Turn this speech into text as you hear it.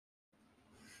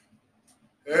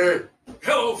Hey.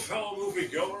 Hello, fellow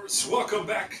moviegoers. Welcome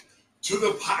back to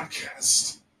the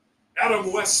podcast.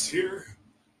 Adam West here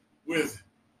with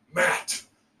Matt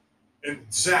and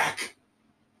Zach.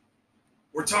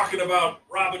 We're talking about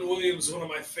Robin Williams, one of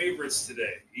my favorites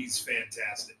today. He's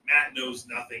fantastic. Matt knows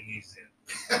nothing he's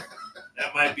in.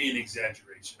 That might be an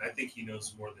exaggeration. I think he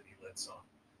knows more than he lets on.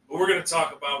 But we're going to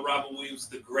talk about Robin Williams,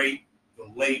 the great, the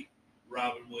late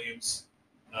Robin Williams.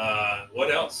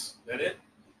 What else? Is that it?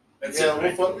 That's it,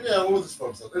 right? We'll just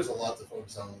focus on. There's a lot to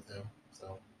focus on with him,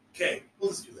 so Okay. we'll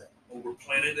just do that. Well, we're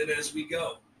planning it as we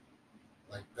go.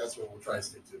 Like that's what we'll try to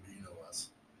stick to. But you know us.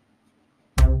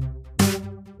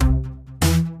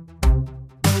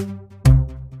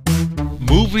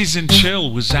 Movies and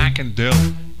chill with Zach and Dill.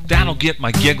 That'll get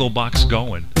my giggle box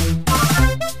going.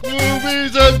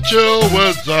 Movies and chill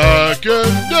with Zach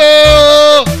and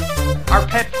Dill. Our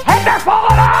pets' heads are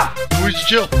falling off! Movies and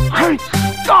chill Great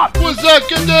Scott! with Zach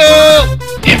and Dill.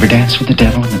 You ever dance with the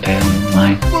devil in the pale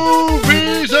moonlight?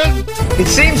 Movies and It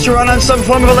seems to run on some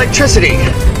form of electricity.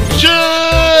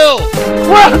 chill.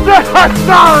 Well,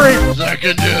 sorry! Zach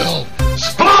and Dill.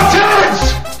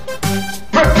 Spartans!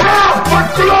 Prepare for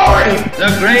glory!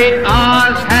 The great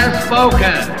Oz has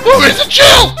spoken. Movies and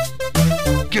chill.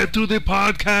 Get to the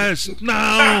podcast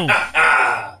now.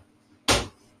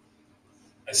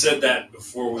 I said that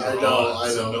before we were I know, on, I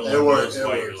so know. no It one works, knows it why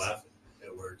works. you're laughing.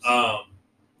 It works.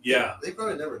 Yeah. They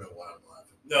probably never know why I'm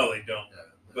laughing. No, they don't. Yeah,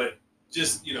 But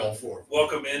just, all four.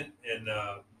 welcome in, and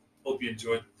hope you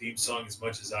enjoyed the theme song as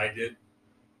much as I did.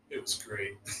 It was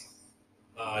great.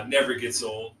 Never gets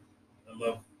old. I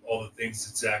love all the things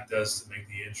that Zach does to make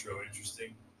the intro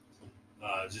interesting.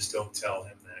 Just don't tell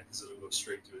him that because it'll go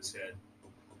straight to his head.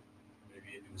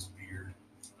 Maybe into his beard.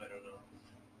 I don't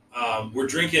know. We're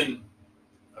drinking,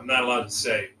 I'm not allowed to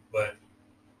say, but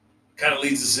kind of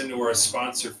leads us into our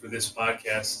sponsor for this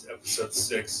podcast, episode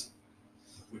 6,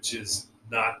 which is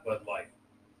not Bud Light.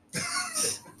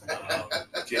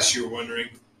 In case you were wondering,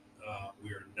 we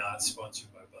are not sponsored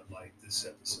by Bud Light this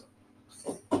episode.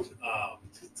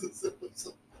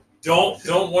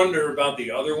 Don't wonder about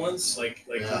the other ones, like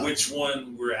Yeah. which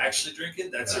one we're actually drinking.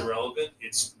 That's Yeah. irrelevant.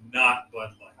 It's not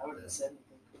Bud Light. I wouldn't have said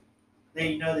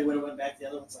anything. They would have went back to the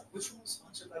other ones like, which one was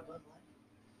sponsored by Bud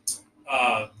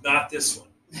Light? Not this one.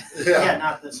 Yeah,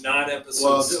 not this one. Not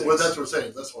episode 6. Well, that's what we're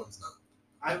saying. This one's not.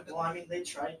 I mean, they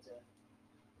tried to.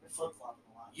 They're flip-flopping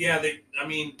a lot. Yeah,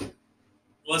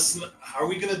 are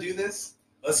we going to do this?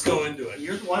 Let's go into it.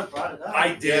 You're the one who brought it up. I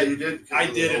Yeah, did. you did. I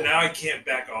did, and now I can't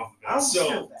back off I of don't it. So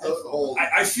feel bad. The whole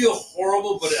I feel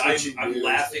horrible, but Switching I'm gears.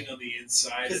 laughing on the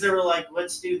inside. Because they were like,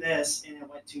 let's do this, and it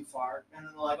went too far. And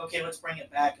then they're like, okay, let's bring it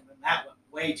back. And then that went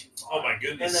way too far. Oh, my And then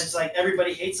goodness. it's like,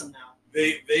 everybody hates them now.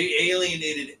 They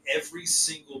alienated every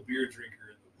single beer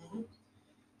drinker in the world.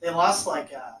 They lost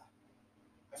like,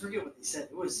 I forget what they said.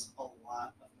 It was a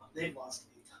lot of money. They've lost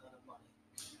a ton of money.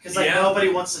 Because like Yeah. nobody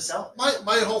wants to sell it.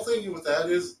 my whole thing with that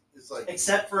is like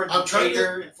Except for I'm trying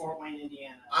Decatur in Fort Wayne,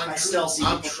 Indiana. I still see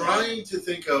I'm people trying to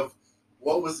think of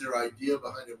what was their idea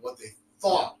behind it, what they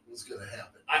thought was going to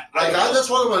happen. I That's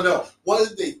what I want to know. What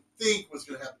did they think was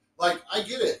going to happen? Like, I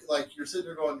get it. Like, you're sitting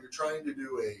there going, you're trying to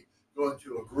go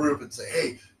into a group and say,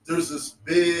 hey, there's this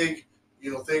big,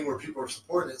 thing where people are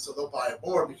supporting it, so they'll buy it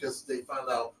more because they found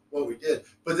out what we did.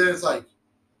 But then it's like,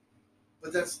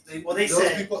 those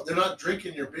said- people, they're not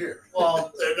drinking your beer.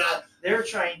 Well, They're not. they're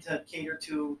trying to cater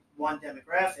to one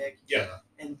demographic. Yeah.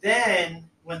 And then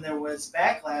when there was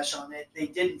backlash on it, they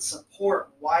didn't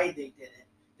support why they did it.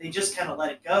 They just kind of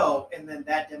let it go, and then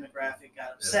that demographic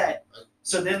got upset. Yeah.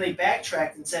 So then they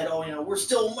backtracked and said, "Oh, we're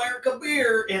still America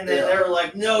beer," and then Yeah. they were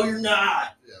like, "No, you're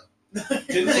not. Didn't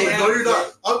It's they like, no, you're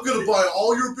not. I'm going to buy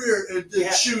all your beer and then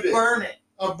Yeah, shoot it. burn it."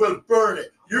 I'm going to burn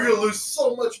it. You're going to lose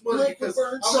so much money Liquid because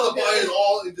burns I'm so going to buy good. it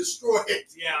all and destroy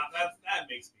it. Yeah, that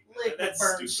makes me mad. Liquid That's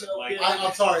burns stupid. so Like, good.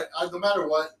 I'm sorry. No matter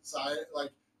what side, like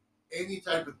any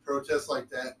type of protest like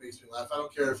that makes me laugh. I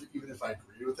don't care even if I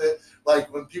agree with it.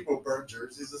 Like when people burn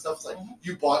jerseys and stuff, it's like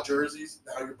you bought jerseys,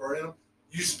 now you're burning them.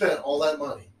 You spent all that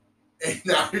money, and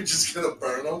now you're just gonna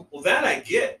burn them. well, that I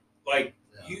get. Like,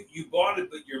 Yeah. you bought it,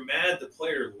 but you're mad the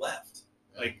player left.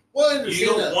 Like, Well, I you understand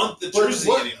don't that. want the But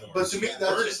jersey anymore. But so to me, you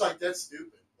that's burn just it. like that's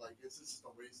stupid. Like it's just a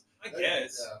waste. I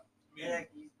guess. Yeah. I mean, Yeah,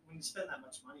 when you spend that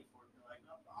much money for it, you're like,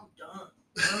 "No, I'm done.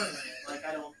 Burn it." Like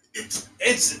I don't. it's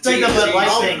It's like a Bud Light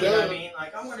I'm thing, you know what I done. meing?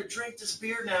 Like, I'm going to drink this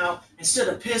beer now. Instead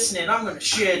of pissing it, I'm going to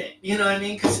shit it. You know what I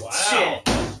mean? Because it's Wow.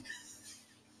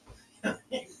 shit.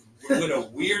 we went a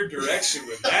weird direction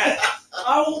with that.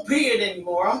 I won't pee it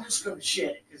anymore. I'm just going to shit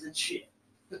it because it's shit.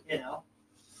 You know?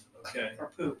 Okay.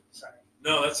 Or poop. Sorry.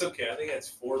 No, that's okay. I think that's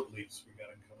 4 bleeps we got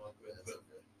to come up with. That's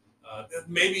But okay.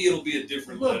 Maybe it'll be a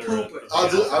different I'm gonna letter. poop it.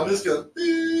 I'm just gonna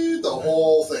the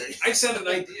whole thing. I just had an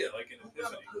idea, like an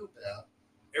epiphany. Yeah.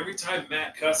 Every time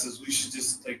Matt cusses, we should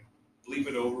just like bleep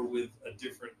it over with a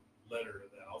different letter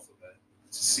of the alphabet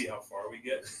to see how far we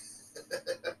get.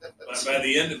 by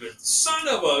the end of it, son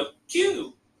of a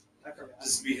Q. I forgot.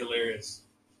 This would be hilarious.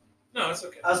 No, that's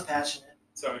okay. I was passionate.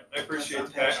 Sorry, I appreciate I'm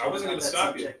the passion. I passionate wasn't going about to that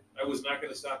stop subject. you. I was not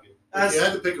going to stop you. If you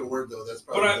had to pick a word though, that's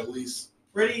probably the least.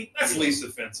 Pretty least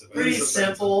offensive. Pretty Least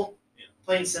simple. Yeah.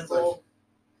 Plain simple.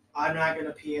 I'm not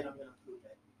gonna pee it. I'm gonna poop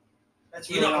it. That's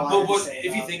really You know, all I but have to what say if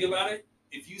you about think it. about it?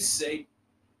 If you say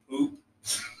poop,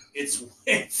 it's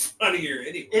way funnier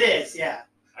anyway. It is, yeah.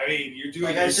 I mean, you're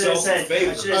doing Like I should have yourself a said,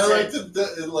 favor. I should I have like said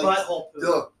the like butthole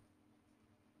poop.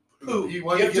 poop. He You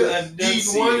wanted have to to get he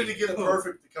enunciate wanted to get it poop.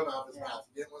 perfect to come out of his Yeah. mouth.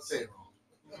 He didn't want to say it wrong.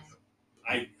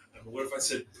 What if I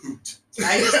said pooped?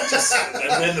 I just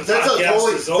And then the That's a podcast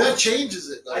totally is over. that changes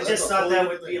it. Though. I That's just a thought whole that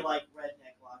different would thing. be like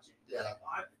redneck logic. Yeah.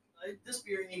 This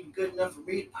beer ain't even good enough for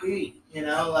me to pee. You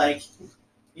know, like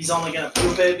he's only gonna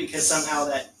poop it because somehow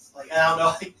that, like, I don't know.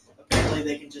 Like, apparently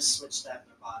they can just switch that in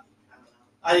their body. I don't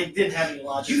know. I didn't have any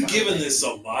logic. You've behind given it. this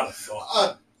a lot of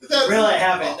thought. That's, Really, I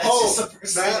haven't. That's just the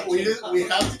first thing Matt, that we came did, up. we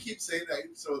have to keep saying that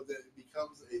so that it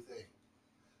becomes a thing.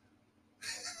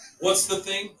 What's the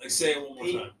thing? Like, say it one more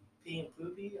Pee. time. Pee and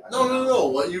poopy? I No, don't no, know. no.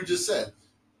 What you just said.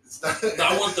 It's not.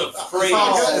 I want the It's phrase.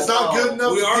 not good, it's not Oh, good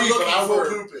enough we to are pee, but looking I will for-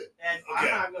 poop it. And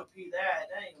Okay. I'm not gonna pee that.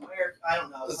 That ain't American. I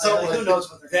don't know. It's something Like, who like-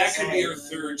 knows what they're That gonna could be say, our but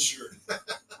third shirt.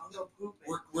 I'm gonna poop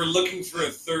it. We're looking for a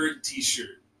third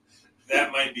T-shirt.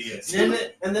 That might be it.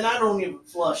 And then I don't even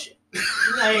flush it.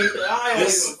 I don't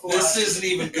This even flush it. isn't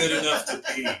even good enough to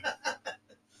pee.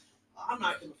 I'm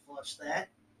not gonna flush that.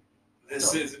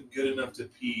 This isn't good enough to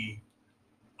pee.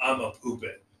 I'm a poop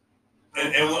it.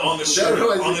 And I'm on the a shirt,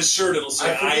 No, no, on the shirt, it'll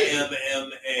say I forget.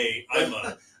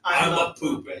 IMMA. I'm a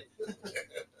poop it.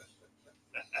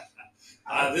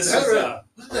 This That is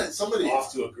Wasn't that somebody?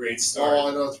 off to a great start. Oh,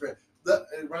 I know it's great. That,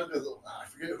 it reminded me of I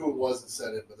forget who it was that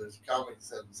said it, but there's a comic that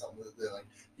said something that like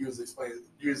he was explaining,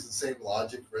 using the same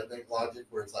logic, redneck logic,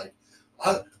 where it's like,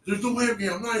 there's no way of me.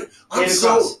 I'm David so.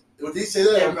 Cross. Would he say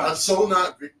that? David I'm Cross. so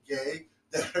not gay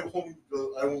that I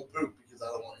won't poop because I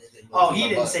don't want anything. Oh, going he in my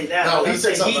didn't butt. say that. No, but he I'm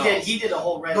said saying something else. He did a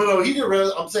whole red. No, he did.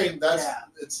 I'm saying that's Yeah.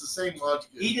 it's the same logic.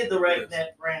 He did the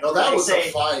redneck brand. No, where that they was say,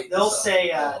 a fight. they'll so,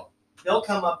 say, oh. they'll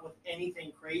come up with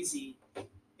anything crazy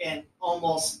and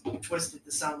almost twist it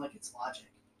to sound like it's logic.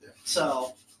 Yeah.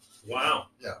 So Wow.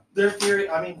 their theory,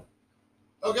 I mean,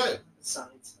 Okay, it's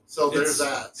science. so there's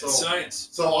It's- that. So It's science.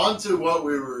 so on to what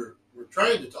we're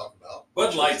trying to talk about.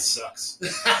 Bud Light sucks.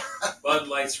 Bud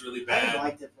Light's really I haven't bad.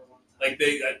 liked it for a long time. Like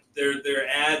their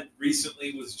ad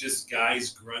recently was just guys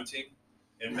grunting,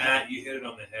 and Matt, you hit it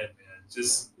on the head, man.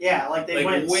 Just Yeah, like they like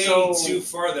went way so too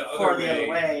far the far other the other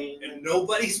way. and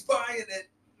nobody's buying it.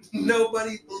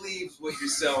 Nobody believes what you're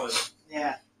selling.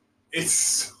 Yeah. It's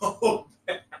so.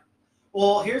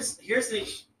 Well, here's the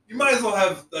You might as well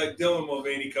have like Dylan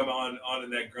Mulvaney come on in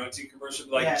that grunting commercial,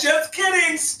 be like, Yeah. just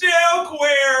kidding, still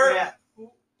queer. yeah,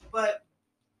 but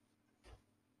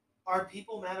are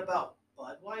people mad about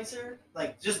Budweiser?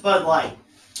 Like just Bud Light?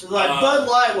 Like Bud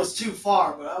Light was too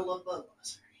far, but I love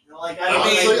Budweiser. You know, like I don't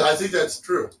Honestly, think I think that's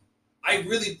true. I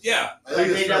really, yeah. I like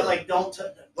think they it's don't true. like don't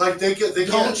Like they can't.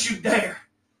 don't you dare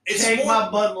It's take more my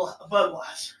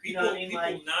Budweiser. You people, know what I mean? people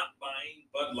Like not buying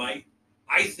Bud Light,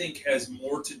 I think, has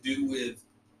more to do with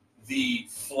the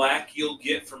flack you'll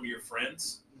get from your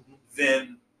friends Mhm.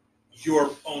 than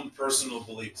your own personal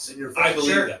beliefs. And your I friends-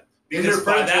 believe Sure. that. And Because your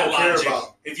by friends that won't care logic,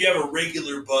 about. if you have a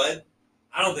regular Bud,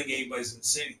 I don't think anybody's going to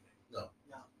say anything. No.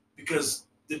 Because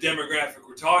the demographic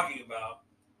we're talking about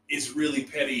is really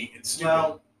petty and stupid.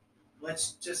 well,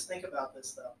 let's just think about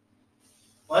this though.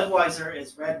 Budweiser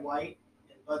is red, white,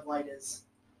 and Bud Light is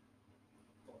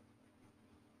blue.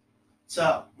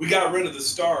 So we got rid of the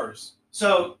stars.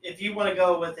 So if you want to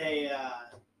go with a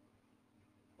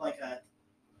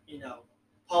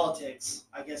politics,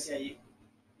 I guess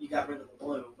you got rid of the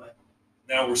blue, but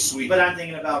Now we're sweet. I'm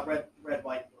thinking about red, white,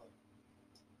 and blue.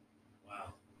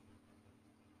 Wow.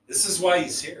 This is why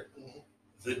he's here. Mhm.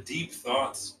 The deep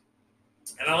thoughts.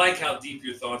 And I like how deep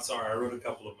your thoughts are. I wrote a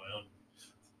couple of my own.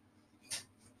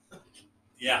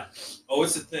 Yeah. Oh,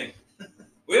 it's a thing.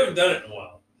 We haven't done it in a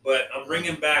while, but I'm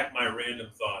bringing back my random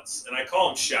thoughts. And I call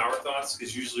them shower thoughts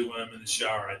because usually when I'm in the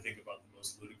shower, I think about the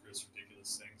most ludicrous,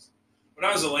 ridiculous things. When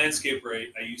I was a landscaper,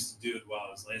 I used to do it while I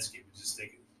was landscaping, just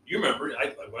thinking. You remember,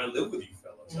 when I lived with you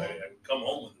fellas, I would come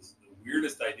home with the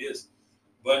weirdest ideas.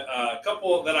 But a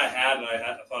couple that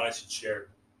I thought I should share.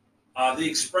 The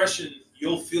expression,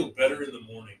 you'll feel better in the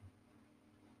morning.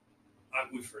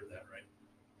 We've heard that, right?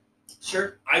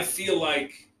 Sure. I feel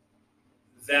like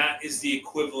that is the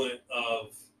equivalent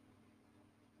of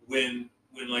when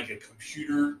like a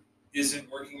computer isn't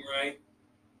working right,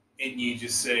 and you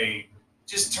just say,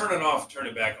 just turn it off, turn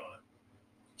it back on.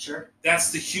 Sure.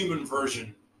 That's the human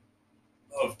version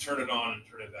of turn it on and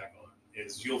turn it back on.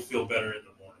 Is you'll feel better in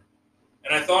the morning.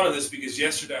 And I thought of this because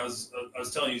yesterday I was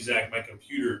telling you, Zach, my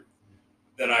computer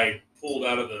that I pulled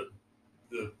out of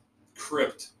the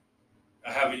crypt.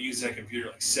 I haven't used that computer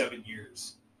in like 7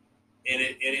 years, and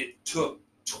it took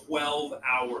 12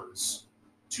 hours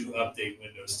to update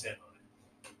Windows 10 on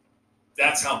it.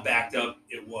 That's how backed up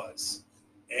it was,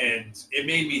 and it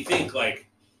made me think like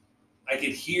I could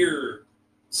hear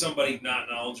somebody not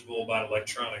knowledgeable about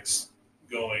electronics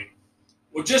going,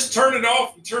 "Well, just turn it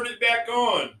off and turn it back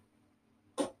on,"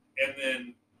 and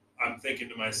then I'm thinking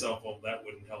to myself, "Well, that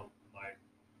wouldn't help my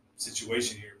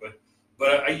situation here," but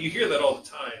you hear that all the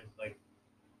time, like.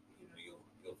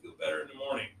 You'll feel better in the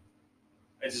morning.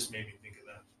 It just made me think of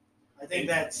that. I think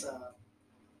that's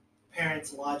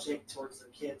parents' logic towards their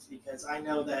kids, because I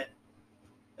know that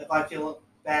if I feel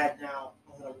bad now,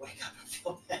 I'm going to wake up and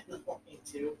feel bad in the morning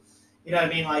too. You know what I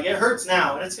mean? Like, it hurts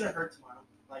now, and it's going to hurt tomorrow.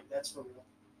 Like, that's for real.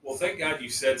 Well, thank God you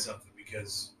said something,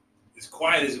 because as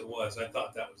quiet as it was, I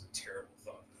thought that was a terrible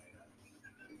thought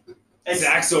that I had.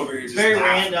 Zach's over here just very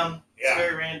laughing. random. Yeah. It's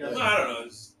very random. Well, I don't know. It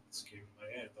just came in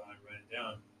my head. I thought I'd write it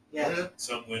down. Yeah.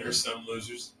 Some winners, some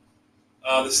losers.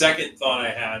 The second thought I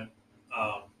had,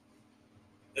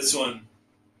 this one's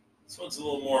a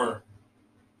little more,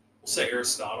 we'll say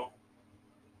Aristotle.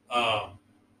 A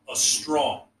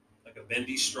straw, like a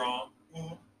bendy straw.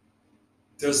 Mm-hmm.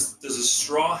 Does a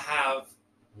straw have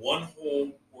one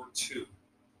hole or two?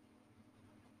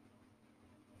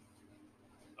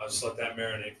 I'll just let that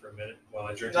marinate for a minute while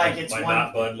I drink Like my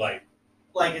not Bud Light.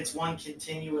 Like it's one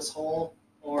continuous hole,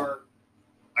 or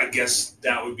I guess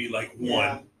that would be like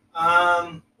one.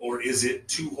 Or is it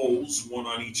two holes, one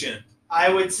on each end? I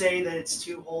would say that it's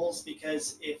two holes,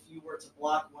 because if you were to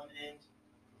block one end,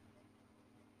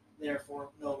 therefore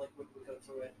no liquid would go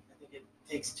through it. I think it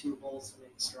takes two holes to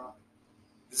make a straw.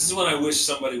 This is when I wish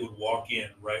somebody would walk in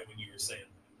right when you were saying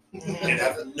that and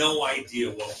have no idea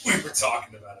what we were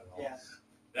talking about at all. Yeah.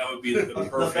 That would be the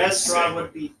perfect The best straw segue.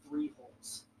 would be 3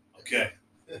 holes. Okay.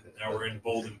 Now we're in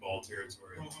bowling ball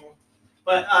territory. Mm-hmm.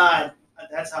 But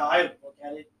that's how I look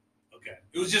at it. Okay.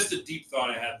 It was just a deep thought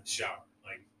I had in the shower.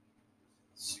 Like,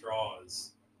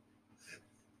 straws.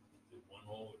 One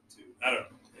hole or two. I don't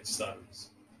know. I just thought it was.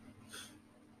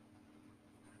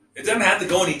 It doesn't have to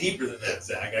go any deeper than that,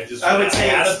 Zach. I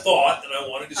had a thought and I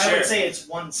wanted to share. I would say it's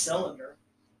one cylinder,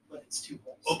 but it's 2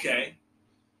 holes. Okay.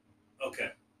 All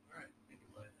right.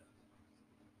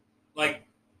 Like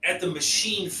at the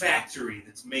machine factory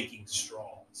that's making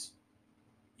straws.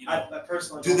 You know, I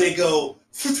personally do they go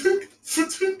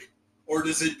or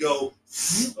does it go?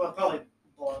 Well, it probably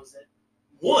blows it.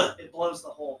 One. It blows the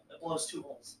hole. It blows 2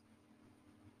 holes.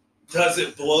 Does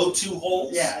it blow 2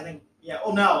 holes? Yeah, I think. Yeah.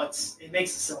 Oh no, it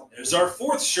makes a cylinder. There's our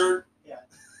 4th shirt. Yeah.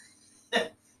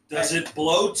 Does it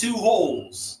blow 2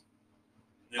 holes?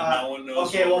 Then no one knows.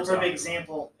 Okay, what well, for we're talking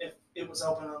example, if it was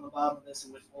open on the bottom of this,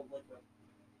 it would hold liquid.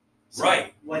 So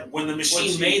right. When the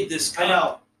machine made this cup. I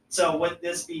know. So would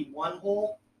this be 1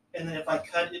 hole? And then if I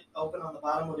cut it open on the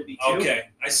bottom, would it be 2? Okay,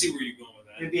 I see where you're going with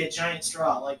that. It'd be a giant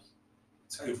straw, like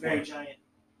a very giant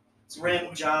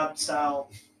rim job style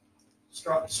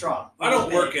straw. I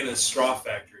don't work in a straw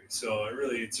factory, so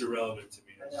it's irrelevant to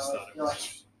me. I just thought it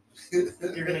was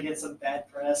like you're gonna get some bad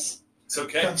press. It's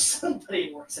okay. From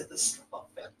somebody who works at the straw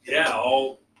factory. Yeah,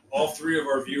 all 3 of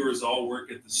our viewers all work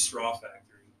at the straw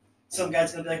factory. Some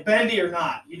guy's gonna be like, bendy or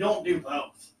not, you don't do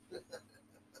both.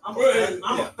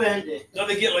 I'm offended. No,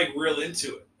 they get like real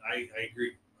into it. I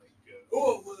agree. Like,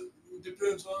 well, it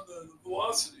depends on the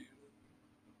velocity.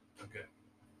 Okay.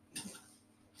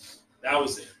 That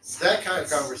was it. That kind of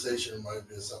conversation reminds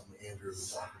me of something Andrew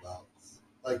would talk about.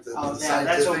 Like the scientific,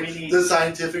 that's what we need. The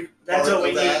scientific that's part what we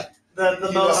of that. need. The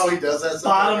you most know how he does that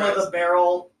bottom of the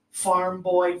barrel farm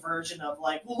boy version of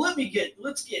like, well,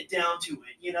 let's get down to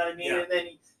it. You know what I mean? Yeah. And then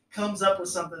he comes up with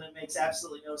something that makes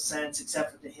absolutely no sense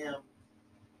except for to him.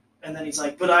 And then he's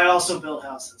like, but I also build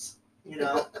houses. You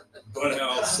know? But I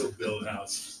also build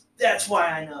houses. That's why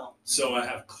I know. So I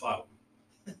have clout.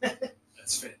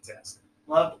 That's fantastic.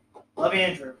 Love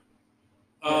Andrew.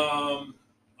 I'm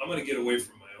going to get away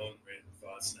from my own random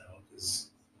thoughts now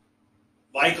because,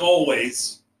 like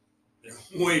always, they're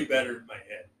way better in my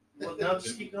head. Well, no,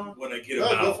 just keep going. When I get them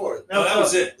out. Go for it. No, that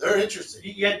was it. They're interesting.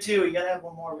 You got 2. You got to have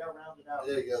one more. We got to round it out.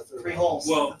 Yeah, you got 3 holes.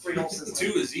 Well, the 3-hole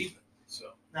system. 2 is even. So.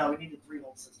 No, we need a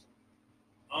 3-hole system.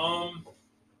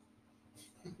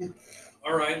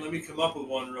 All right, let me come up with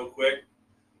one real quick.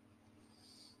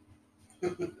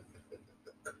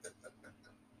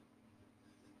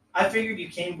 I figured you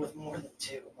came with more than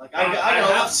two. Like I I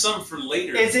have some for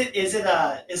later. Is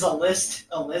a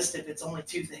list if it's only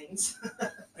two things?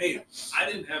 Hey, I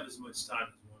didn't have as much time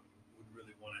as one would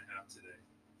really want to have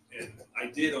today, and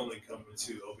I did only come with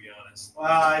two. I'll be honest.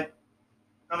 Well,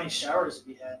 how many showers have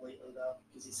you had lately though?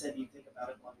 Because you said you think about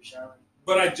it while you're showering.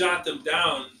 But I jot them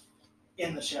down.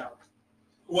 In the shower.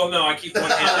 Well, no, I keep one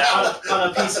hand out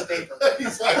on a piece of paper.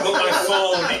 I put my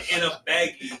phone in a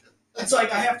baggie. It's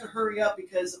like I have to hurry up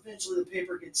because eventually the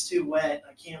paper gets too wet.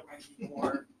 I can't write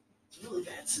anymore. It's a really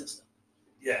bad system.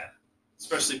 Yeah,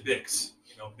 especially Bics.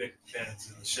 You know, Bic pens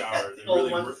in the shower. They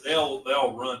Old really one. they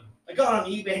all run. I got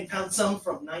on eBay and found some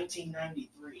from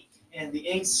 1993, and the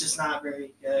ink's just not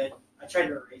very good. I tried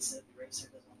to erase it. The eraser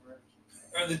doesn't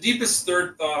work. The deepest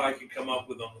third thought I could come up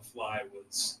with on the fly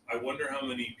was, I wonder how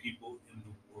many people in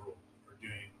the world are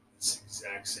doing this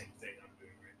exact same thing I'm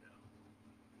doing right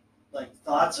now. Like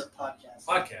thoughts or podcasts?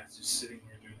 Podcast, just sitting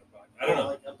here doing a podcast. I don't know.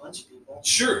 Like a bunch of people.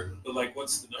 Sure, but like,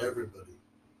 what's the number? Everybody.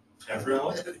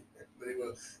 Everyone? Everybody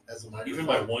has a microphone. Even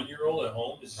my 1-year-old at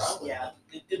home is just, Probably. Yeah.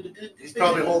 He's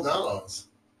probably holding out on us.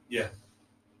 yeah.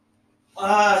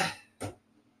 I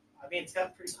mean, it's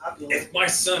gotten pretty popular. If my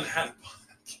son had a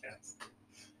podcast,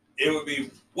 it would be,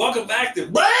 welcome back to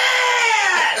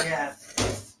Yeah.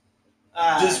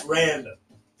 just random.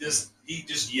 He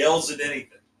just yells at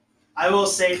anything. I will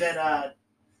say that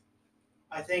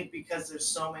I think because there's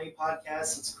so many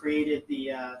podcasts, it's created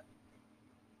the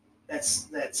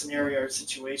that scenario or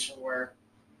situation where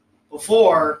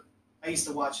before I used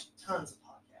to watch tons of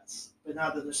podcasts, but now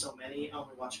that there's so many, I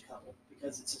only watch a couple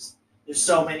because it's just there's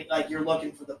so many. Like you're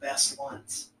looking for the best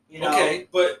ones. You know? Okay,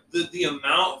 but the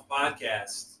amount of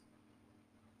podcasts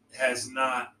has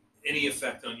not any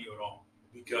effect on you at all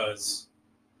because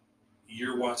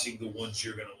you're watching the ones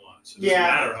you're going to watch. It doesn't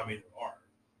matter how many there are.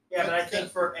 Yeah, but I think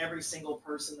for every single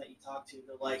person that you talk to,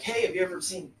 they're like, "Hey, have you ever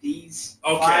seen these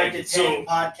Okay, 5 to 10 so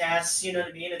podcasts?" You know what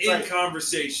I mean? It's in like,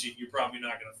 conversation, you're probably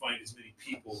not going to find as many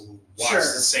people who watch Sure. the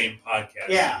same podcast.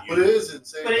 Yeah. that But you it is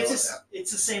insane. but it's though. just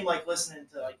it's the same like listening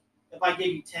to like if I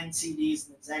gave you 10 CDs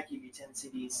and then Zach gave you 10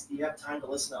 CDs, do you have time to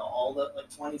listen to all the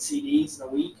like 20 CDs in a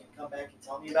week and come back and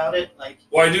tell me about it? Like,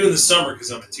 Well, I do in the summer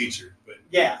because I'm a teacher, but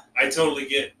yeah, I totally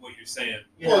get what you're saying.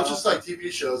 you Well, know? it's just like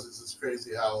TV shows. It's just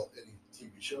crazy how any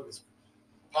TV show is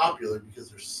popular because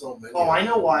there's so many. Oh, I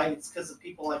know why. It's because of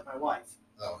people like my wife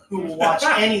Oh, who will watch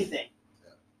anything.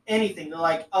 Yeah. Anything. They're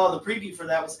like, oh, the preview for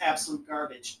that was absolute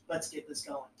garbage. Let's get this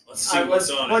going. Let's see what's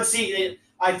on it. Let's see it.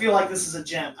 I feel like this is a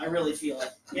gem. I really feel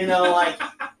it. You know, like,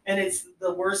 and it's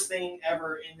the worst thing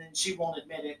ever. And then she won't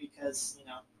admit it because, you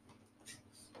know,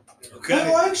 Okay.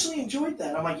 no, I actually enjoyed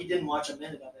that. I'm like, you didn't watch a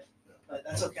minute of it, but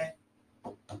that's okay.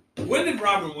 When did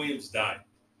Robin Williams die?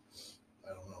 I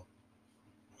don't know.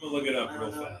 I'm going to look it up I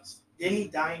real don't know. fast. Didn't he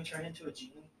die and turn into a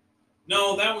genie?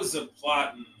 No, that was a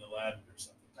plot in Aladdin or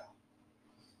something.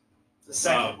 The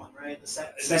second one, right? The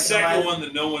The second Aladdin, one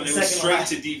that no one, the it was second straight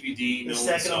Aladdin. to DVD. The No one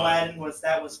second saw Aladdin was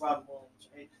Robin Williams,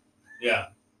 right? it. Yeah.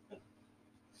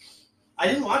 I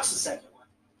didn't watch the second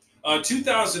one.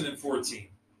 2014.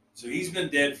 So he's been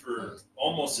dead for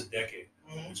almost a decade,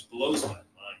 Mhm. which blows my mind.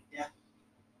 Yeah.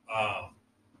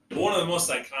 One of the most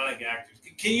iconic actors.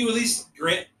 Can you at least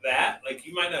grant that? Like,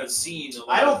 you might not have seen a lot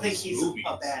I don't of think his he's movies.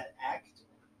 a bad actor.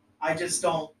 I just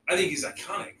don't. I think he's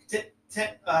iconic.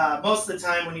 Most of the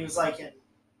time when he was like in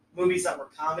movies that were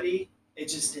comedy, it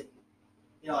just didn't.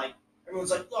 You know, like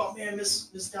everyone's like, "Oh man, Miss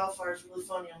Doubtfire's really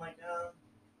funny." I'm like,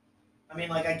 I mean,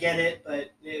 like I get it,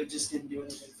 but it just didn't do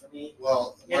anything for me.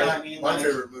 Well, You know what I mean? my Like-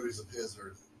 favorite movies of his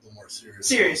are the more serious.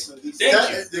 Serious movies. Thank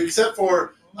That, except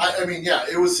for, I mean, yeah,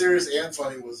 it was serious and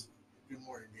funny. Was Good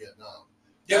Morning Vietnam.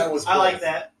 Yeah, That was I like both.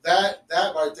 that.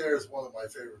 That right there is one of my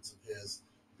favorites of his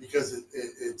because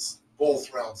it's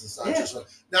both realms. It's not Yeah. just one.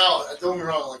 Now, don't get me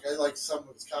wrong. Like I like some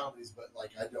of his comedies, but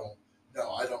like I don't.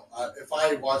 No, I don't. If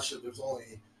I watch it,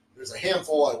 there's a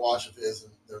handful I watch of his,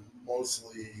 and they're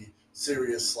mostly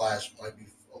serious / might be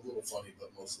a little funny, but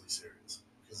mostly serious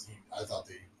because I thought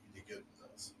he did good in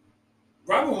those.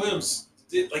 Robin Williams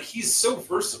he's so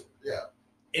versatile. Yeah.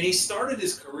 And he started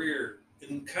his career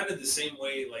in kind of the same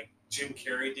way like Jim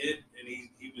Carrey did, and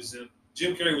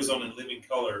Jim Carrey was on In Living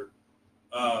Color.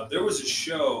 There was a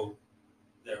show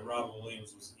that Robin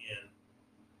Williams was in,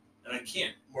 and I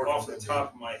can't off the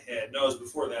top of my head. No, it was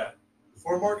before that.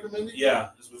 Before Mark and Mindy? Yeah,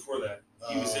 it was before that.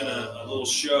 He was in a little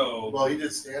show, Well, he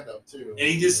did stand up too. and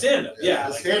he did stand up. Yeah,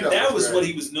 the stand-up that was was great. what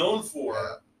he was known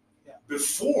for Yeah.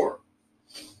 before.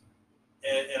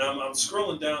 And I'm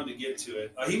scrolling down to get to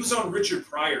it. He was on Richard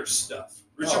Pryor's stuff.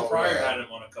 Richard Oh, Pryor yeah. had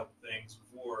him on a couple things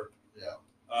before.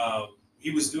 Yeah. He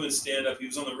was doing stand-up. He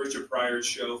was on the Richard Pryor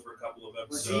show for a couple of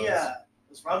Was episodes. he?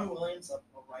 Was Robin Williams a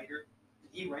writer? Did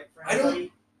he write for I don't-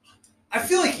 anybody? I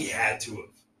feel like he had to have.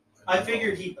 I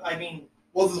figured he. I mean,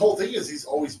 Well, the whole thing is he's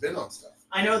always been on stuff.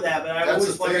 I know that, but I That's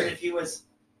always the wondered thing. if he was.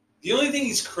 The only thing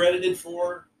he's credited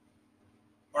for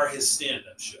are his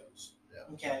stand-up shows.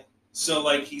 Okay. So,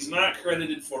 like, he's not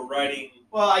credited for writing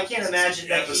Well, I can't imagine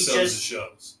that he episodes of just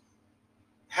shows.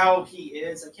 how he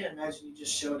is. I can't imagine he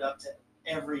just showed up to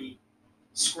every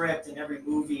script and every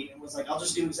movie and was like, "I'll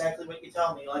just do exactly what you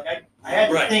tell me." Like I had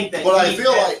to Right. think that. But I he-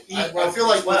 feel that like he I wrote feel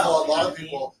like as well, with a lot of you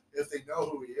know people, if they know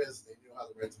who he is, they know how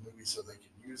to write the movie so they can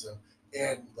use him and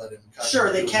let him. what I mean? Kind Sure,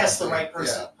 of they do cast the something. right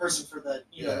person Yeah. person for the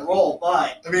Yeah. the role,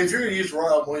 but I mean, if you're gonna use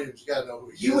Robin Williams, you gotta know who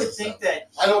he is. you would and think stuff. that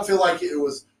I don't feel like it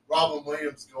was Robin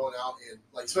Williams going out and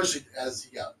like, especially as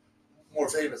he got more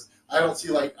famous. I don't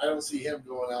see him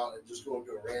going out and just going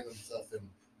to random stuff and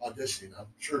auditioning. I'm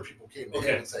sure people came to Okay.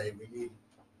 him and say, "We need."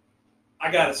 I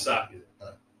gotta stop you there.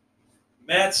 Huh.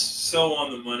 Matt's so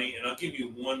on the money, and I'll give you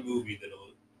one movie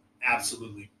that'll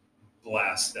absolutely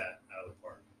blast that out of the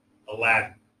park.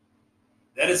 Aladdin.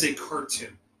 That is a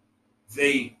cartoon.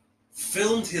 They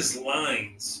filmed his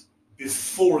lines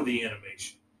before the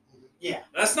animation. yeah,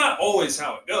 That's not always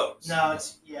how it goes. no,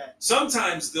 it's yeah,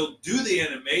 Sometimes they'll do the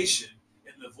animation,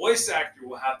 and the voice actor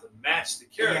will have to match the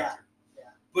character. Yeah.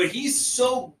 But he's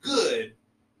so good,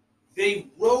 they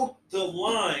wrote the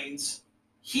lines,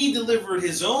 he delivered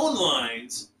his own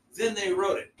lines, then they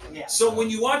wrote it. yeah. So when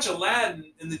you watch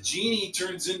Aladdin and the genie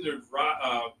turns into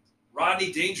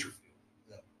Rodney Dangerfield,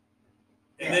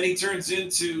 and then he turns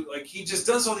into, like, he just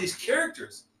does all these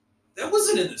characters. That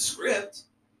wasn't in the script.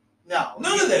 No,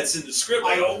 None of that's in the script.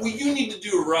 Like, oh, well, you need to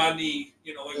do a Rodney,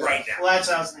 like right now. Well, that's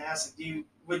what I was going to ask.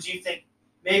 Would you think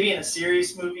maybe in a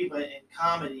serious movie, but in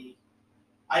comedy,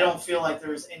 I don't feel like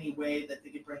there's any way that they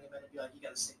could bring him in and be like, "You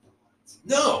got to stick to the lines."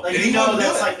 No, Like and he wouldn't do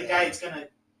that's it. like the guy that's gonna,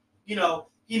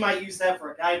 he might use that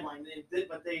for a guideline,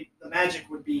 but the magic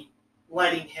would be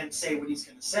letting him say what he's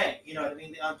gonna say. You know what I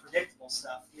mean? The unpredictable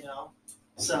stuff.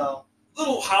 So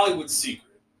Little Hollywood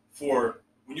secret for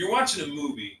when you're watching a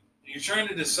movie and you're trying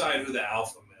to decide who the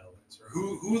alpha male is or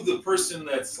who the person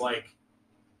that's like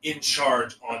in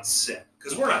charge on set.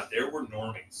 Because we're not there, we're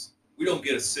normies. We don't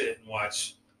get to sit and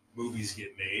watch movies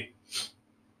get made.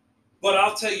 But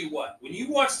I'll tell you what, when you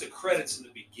watch the credits in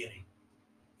the beginning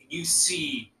and you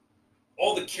see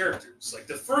all the characters, like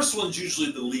the first one's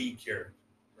usually the lead character,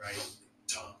 right?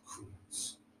 Tom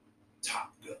Cruise,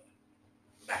 Top Gun,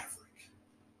 Maverick.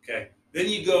 Okay. Then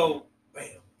you go, bam,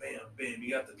 bam, bam.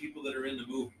 You got the people that are in the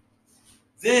movie.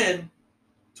 Then,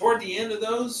 toward the end of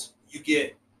those, you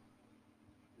get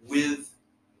with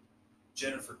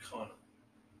Jennifer Connelly,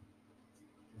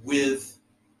 with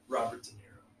Robert De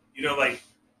Niro.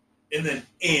 And then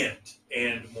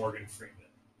and Morgan Freeman,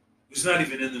 who's not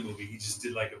even in the movie. He just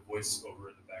did like a voiceover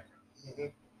in the background. Mm-hmm.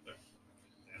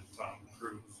 And Tom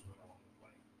Cruise.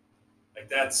 Like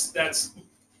that's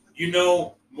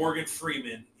Morgan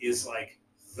Freeman is like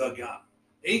the guy.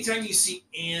 Anytime you see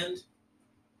and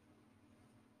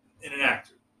in an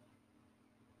actor,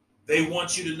 they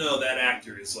want you to know that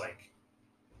actor is like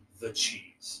the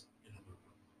cheese in the movie.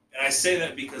 And I say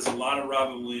that because a lot of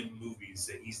Robin Williams movies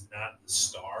that he's not the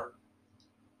star,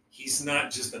 he's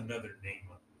not just another name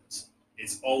on the list.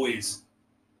 It's always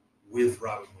with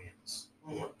Robin Williams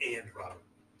or and Robin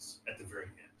Williams at the very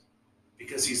end.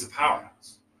 Because he's a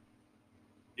powerhouse.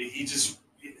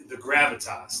 The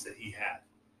gravitas that he had,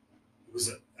 it was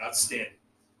outstanding.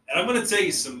 And I'm going to tell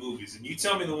you some movies, and you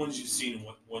tell me the ones you've seen and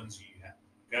what ones you have.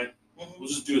 Okay? We'll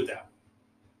just do it that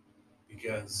way.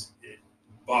 Because it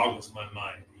boggles my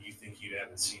mind that you think you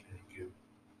haven't seen any good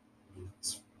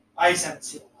movies. I just haven't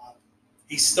seen a lot.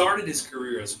 He started his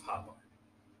career as Popeye.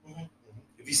 Mhm.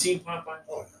 Have you seen Popeye?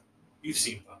 Oh, yeah. You've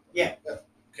seen Popeye. Yeah.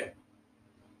 Okay.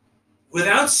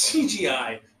 Without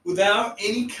CGI, without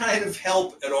any kind of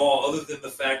help at all, other than the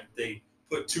fact that they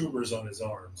put tumors on his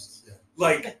arms. Yeah.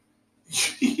 Like,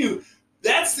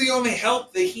 that's the only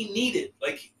help that he needed.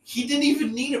 Like, he didn't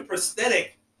even need a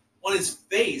prosthetic on his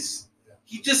face. Yeah.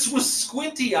 He just was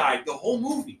squinty-eyed the whole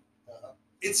movie. Uh-huh.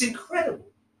 It's incredible.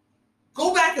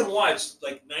 Go back and watch,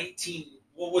 like,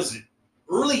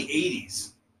 early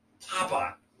 80s,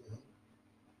 Popeye.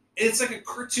 And it's like a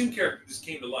cartoon character just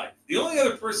came to life. The only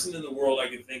other person in the world I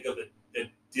can think of that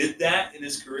did that in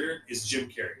his career is Jim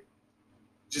Carrey.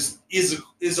 Just is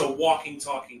a walking,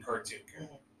 talking cartoon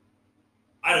character.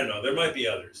 I don't know. There might be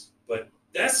others. But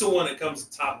that's the one that comes to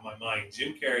the top of my mind.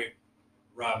 Jim Carrey,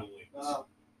 Robin Williams.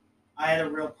 I had a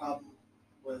real problem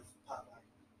with Popeye.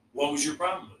 What was your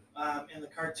problem with it? in the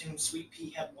cartoon, Sweet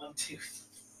Pea had one tooth,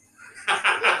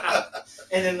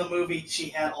 and in the movie, she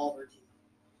had all her teeth.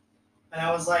 And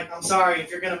I was like, I'm sorry, if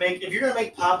you're gonna make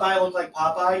Popeye look like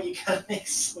Popeye, you gotta make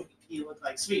Sweet Pea look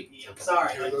like Sweet Pea. I'm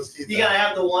sorry, like, you gotta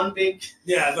have the one big,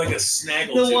 Yeah, like a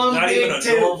snaggle The tooth, one not big even a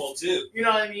tooth. normal tooth. you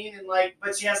know what I mean? And like,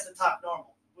 but she has to talk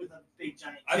normal with a big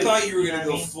giant. I tooth, thought you were know gonna what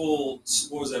go I mean? full.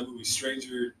 What was that movie?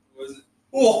 Stranger? Was it?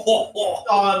 Oh,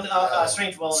 On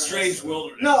Strange Wilderness. Strange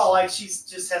Wilderness. No, like she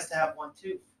just has to have one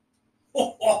tooth.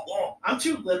 I'm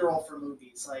too literal for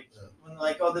movies. Like when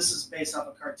like, oh, this is based off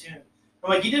a cartoon. I'm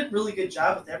like, you did a really good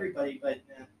job with everybody, but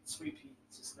Sweet Pea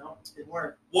just it didn't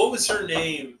work. What was her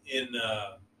name in?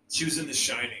 She was in The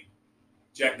Shining.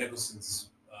 Jack Nicholson's.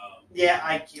 Yeah,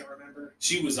 I can't remember.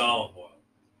 She was olive oil.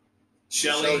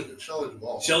 Shelley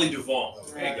Duvall. Shelley Duvall.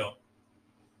 There you go.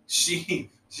 She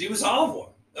was olive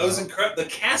oil. That was incredible. The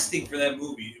casting for that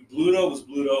movie, Bluto was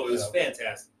Bluto. It was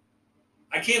fantastic.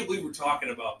 I can't believe we're talking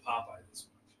about Popeye this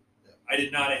much. Yeah. I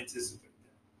did not anticipate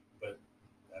that, but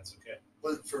that's okay.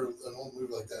 But for an old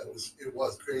movie like that, it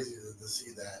was crazy to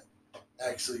see that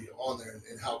actually on there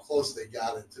and how close they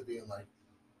got it to being like,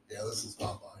 yeah, this is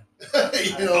Popeye.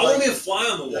 I want to be a fly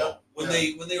on the wall when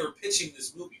they were pitching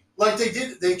this movie. Like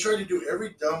they tried to do every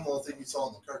dumb little thing you saw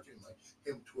in the cartoon, like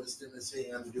him twisting his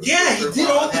hand. He did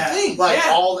all the things. Like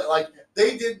all that, like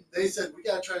they did. They said we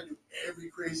gotta try to do every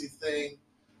crazy thing.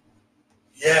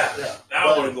 Yeah.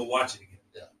 Now I want to go watch it again.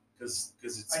 Yeah. Because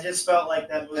it's. I just felt like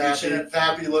that movie should have.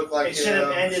 Pappy looked like it should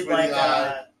have ended like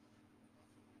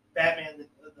Batman: the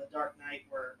Dark Knight,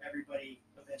 where everybody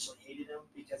eventually hated him.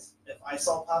 Because if I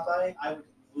saw Popeye, I would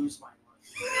lose my mind.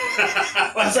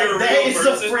 I was like, that is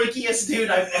the freakiest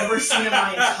dude I've ever seen in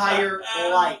my entire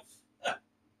life.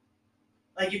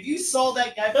 Like, if you saw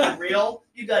that guy for real,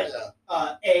 you'd be like,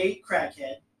 A,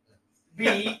 crackhead,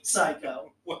 B,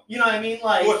 psycho. You know what I mean?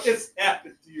 Like, what has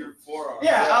happened to your forearm?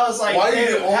 Yeah, I was like, why are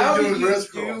you how only do doing you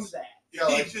wrist do curls? that? Yeah,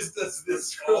 like, he just does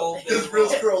this all day. His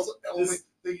wrist curls the only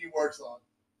thing he works on.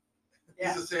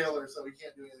 Yeah. He's a sailor, so he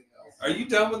can't do anything else. Are you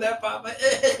done with that, Popeye?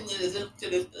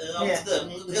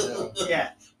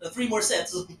 Yeah. 3 more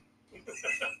sets. All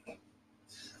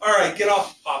right, get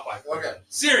off Popeye. Okay.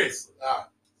 Seriously. All right.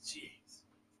 Jeez.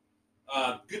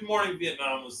 Good Morning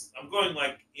Vietnam I'm going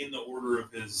like in the order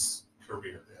of his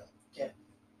career. Yeah. Okay.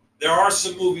 There are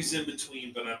some movies in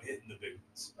between, but I'm hitting the big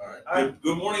ones. All right.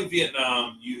 Good Morning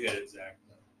Vietnam, you hit it, Zach.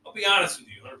 I'll be honest with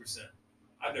you, 100%.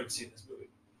 I've never seen this movie.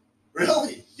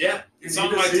 Really? Yeah, it's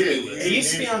on my to-do list. It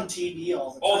used to be on TV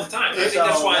all the time. I think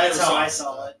that's why I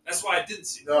saw it. That's why I didn't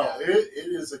see it. No, it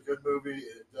is a good movie.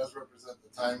 It does represent the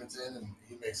time it's in, and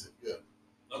he makes it good.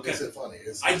 Okay. Makes it funny.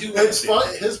 I do. It's fun.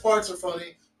 His parts are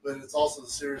funny, but it's also the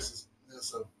seriousness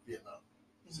of Vietnam.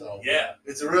 So yeah,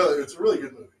 it's a really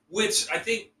good movie. Which I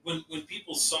think when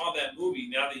people saw that movie,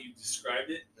 now that you described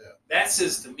it, that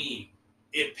says to me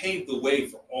it paved the way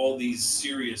for all these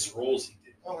serious roles he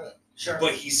did. Oh yeah. Sure.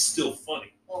 But he's still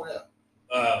funny. Oh yeah.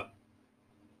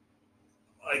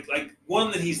 Like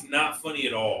one that he's not funny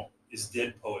at all is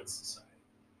Dead Poets Society.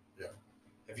 Yeah.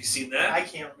 Have you seen that? I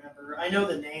can't remember. I know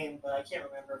the name, but I can't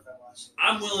remember if I watched it.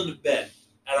 I'm willing to bet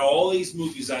out of all these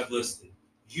movies I've listed,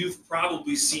 you've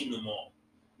probably seen them all.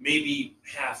 Maybe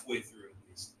halfway through at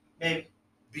least. Maybe.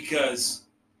 Because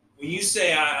when you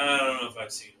say I don't know if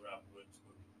I've seen Robin Williams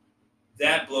movie,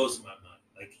 that blows my mind.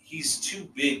 Like he's too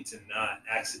big to not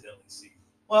accidentally see.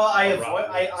 Well,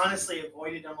 I honestly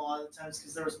avoided him a lot of the times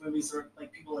because there was movies where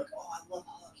like people were like, oh, I love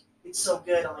Hook. It's so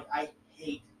good. I'm like, I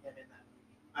hate him in that movie.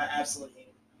 I absolutely hate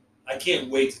him. I can't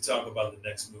wait to talk about the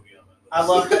next movie on my list. I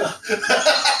love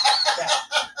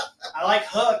I like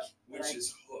Hook. Which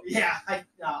is Hook. Yeah,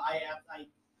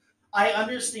 I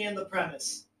understand the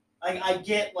premise. I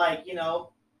get like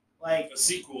like a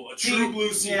sequel, a true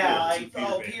blue sequel. Yeah, like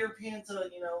Peter Pan's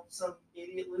some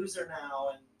idiot loser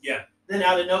now, and yeah. Then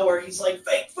out of nowhere he's like,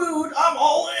 fake food, I'm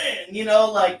all in.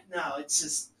 Like no, it's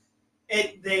just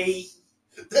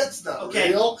That's not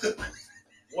real.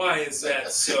 Why is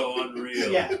that so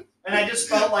unreal? Yeah, and I just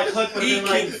felt like Hook would have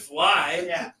been like fly.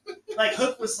 Yeah, like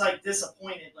Hook was like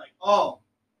disappointed, like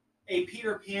a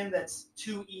Peter Pan that's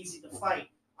too easy to fight.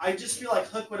 I just feel like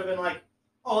Hook would have been like,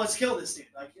 oh, let's kill this dude.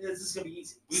 Like this is gonna be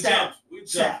easy. We stab.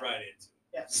 Jump right into it.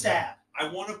 Yeah, stab. I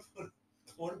want to put it.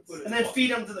 And then feed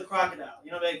him to the crocodile.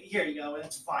 Like, here you go. And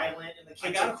it's violent, and the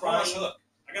kids are crying. Hook.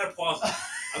 I gotta pause.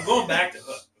 I'm going back to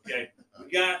Hook. Okay,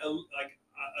 we got a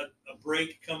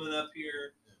break coming up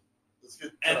here. Let's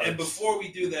get and before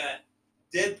we do that,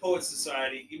 Dead Poets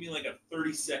Society. Give me like a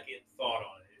 30-second thought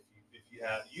on it, if you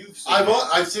have. You've seen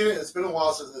I've seen it. It's been a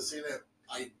while since I've seen it.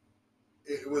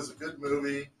 It was a good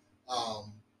movie.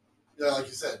 Yeah, like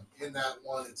you said, in that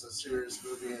one, it's a serious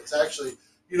movie. And it's actually,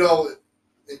 you know,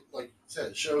 it like you said,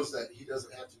 it shows that he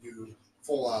doesn't have to do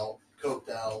full out, coked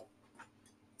out,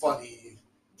 funny,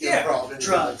 improv, anything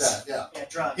drugs. like that. Yeah, Yeah,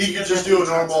 drugs. he can doesn't just have do a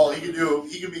to drugs normal. in the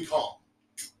He can be calm.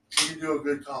 He can do a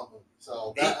good calm movie.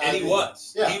 So that, And he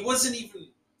was. Yeah. He wasn't even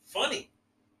funny.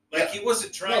 Like, Yeah. he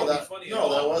wasn't trying to be funny at all.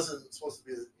 No, that wasn't supposed to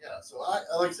be. Yeah, so I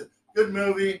like I said, good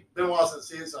movie. Been a while since I've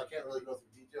seen it, so I can't really go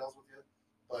through details with you.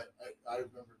 But I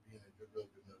remember it being a really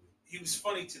good movie. He was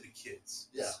funny to the kids.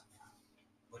 Yeah.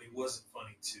 But he wasn't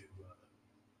funny to,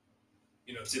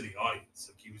 to the audience.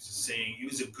 Like, he was just saying, he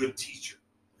was a good teacher.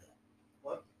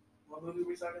 What movie were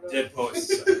we talking about? Dead Poets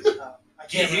Society. I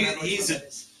can't He- remember which he's one a- it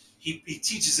is. He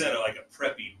teaches at like a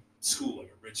preppy school, like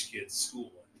a rich kid's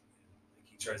school. Like,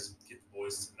 he tries to get the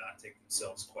boys to not take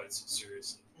themselves quite so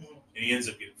seriously. Mhm. And he ends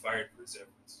up getting fired for his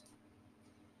efforts.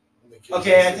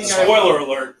 Okay, I think Spoiler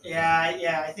alert.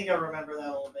 Yeah, I think I remember that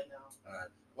a little bit now. All right.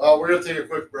 Well, we're gonna take a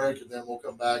quick break, and then we'll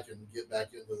come back and get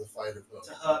back into the fight of It's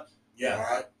Hook. a hook. Yeah,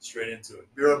 All right. straight into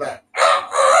it. Be right back.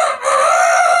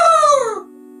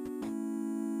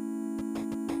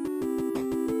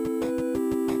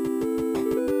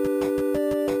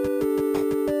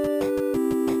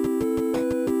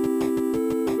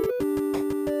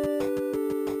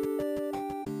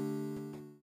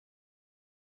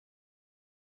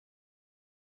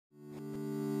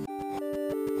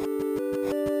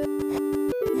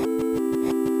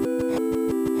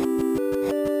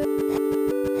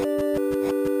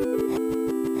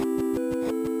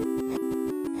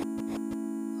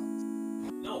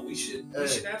 No, we should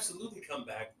absolutely come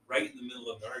back right in the middle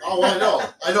of the argument. Oh, I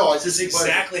know. I This is just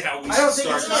exactly how we I don't should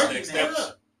think start it's this an next argument.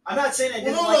 episode. I'm not saying I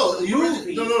didn't Well, like the you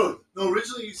movie. no.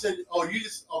 Originally, you said, "Oh, you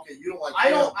just okay. You don't like I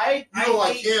him. don't. You don't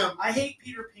like hate, him." I hate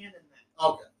Peter Pan in that.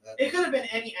 Okay. It could have been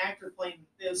any actor playing.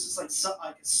 It was just like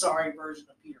a sorry version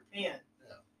of Peter Pan.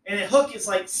 Yeah. And Hook is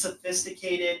like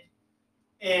sophisticated,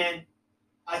 and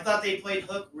I thought they played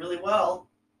Hook really well.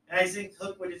 And I think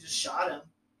Hook would have just shot him.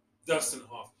 Dustin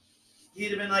Hoffman. He'd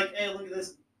have been like, "Hey, look at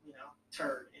this,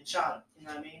 turd," and shot him. You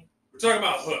know what I mean? We're talking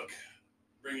about Hook,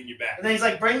 bringing you back. And then he's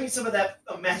like, "Bring me some of that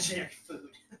imaginary food.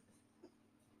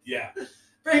 Yeah.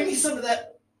 Bring me some of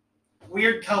that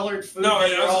weird colored food." No, that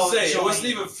I you're was all gonna say it enjoying. wasn't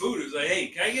even food. It was like, hey,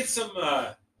 can I get some? Can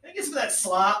I get some of that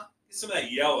slop? Get some of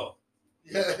that yellow.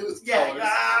 Yeah, it was Yeah, colors.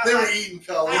 They were eating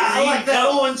colors. I like that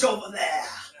colors. orange over there.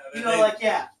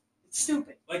 Yeah, It's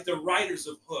stupid. like the writers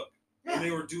of Hook, Yeah. when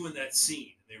they were doing that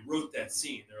scene, they wrote that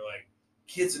scene. They're like,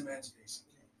 kids' imagination.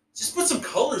 Just put some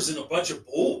colors in a bunch of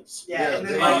bowls. Yeah, and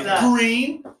then they- like the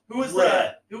green. who was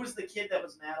red. the kid that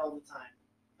was mad all the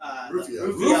time?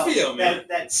 Rufio, man.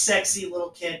 That sexy little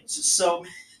kid, just so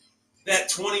That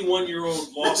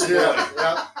 21-year-old lost boy.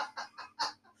 Yeah.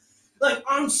 like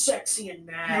I'm sexy and He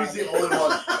mad. was the only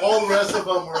one. All the rest of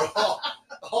them were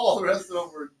all the rest of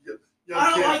them were young I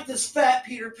don't kids. like this fat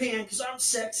Peter Pan because I'm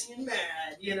sexy and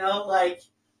mad. Like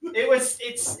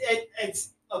it's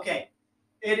okay.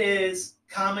 It is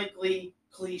comically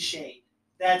cliched.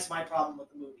 That's my problem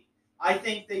with the movie. I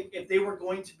think if they were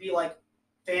going to be like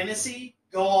fantasy,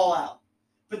 go all out.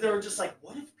 But they were just like,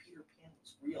 what if Peter Pan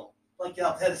was real? Like,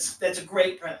 that's a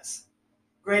great premise.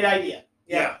 Great idea.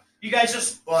 Yeah. You guys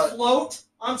just float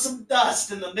on some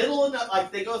dust in the middle of the,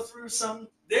 they go through some.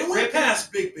 They went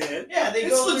past Big Ben. Yeah, they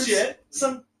It's go legit. through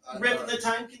some rip in the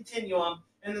time continuum,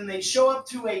 and then they show up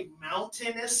to a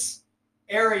mountainous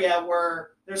area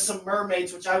where there's some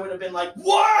mermaids, which I would have been like,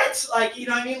 what? Like, you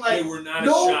know what I mean? Like, They were not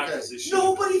no- as shocked as they should have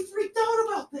nobody freaked out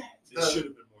about that. been. They should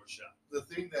have been more shocked. The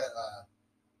thing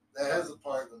that has a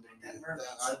part of the movie That that mermaid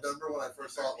I remember when I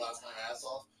first saw it, laughed my ass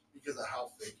off because of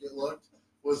how fake it looked,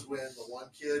 was when the one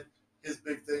kid, his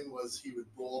big thing was he would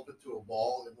roll up into a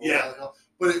ball and roll Yeah. out,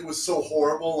 but it was so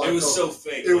horrible. Like It was so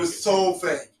fake. It was so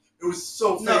fake. It was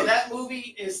so fake. No, that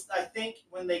movie is, I think,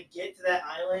 when they get to that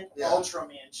island, Yeah.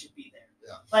 Ultraman should be there.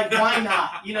 Yeah. Like, why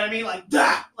not? You know what I mean? Like,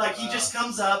 dah! Like, he just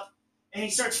comes up and he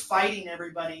starts fighting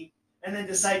everybody and then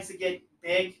decides to get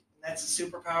big. That's a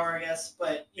superpower, I guess.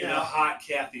 But, you in know, a hot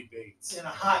Kathy Bates. in a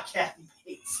hot Kathy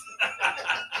Bates.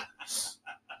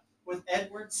 With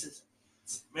Edward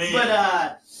Scissorhands. Man,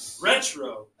 But,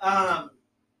 retro. I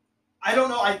don't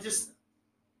know.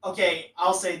 Okay,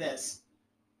 I'll say this.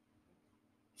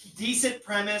 Decent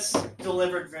premise,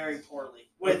 delivered very poorly.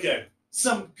 With Okay.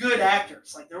 some good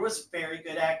actors. Like, there was very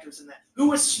good actors in that. Who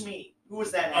was Shmi? Who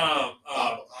was that actor?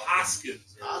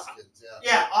 Hoskins. Hoskins, yeah.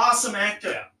 Yeah, awesome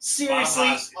actor. Yeah. Seriously, Bob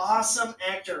Hoskins. awesome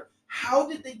actor. How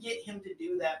did they get him to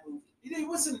do that movie? He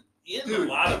wasn't in Dude,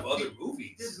 a lot of other He did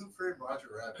movies. Who Framed Roger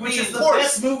Rabbit? Which is Of the course,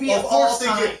 best movie of of all all things.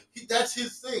 time. That's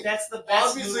his thing. That's the best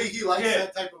Obviously, movie. he likes Dude,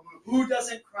 that type of movie. Who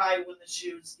doesn't cry when the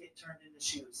shoes get turned into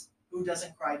shoes? Who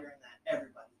doesn't cry during that?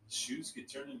 Everybody. Shoes get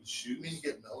turned into You shoes. mean you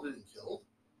get melted and killed?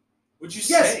 What'd you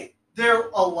Yes. say? They're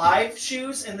alive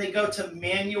shoes, and they go to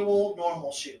manual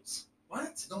normal shoes.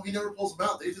 What? No, he never pulls them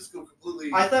out. They just go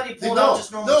completely. I thought he pulled out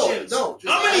just normal shoes. No. Just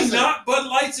How many acid. not Bud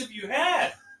Lights have you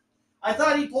had? I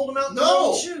thought he pulled them out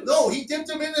normal shoes. No, he dipped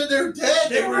them in and they're dead.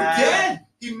 They were dead.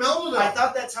 He melted them. I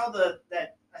thought that's how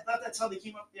they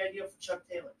came up with the idea for Chuck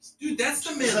Taylors. Dude, that's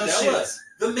the Those Mandela. shoes.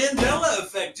 The Mandela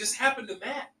effect just happened to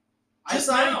Matt. I Just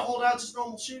thought now. he pulled out just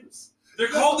normal shoes. They're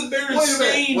called the Wait a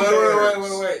Berenstain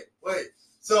minute. Bears. Wait.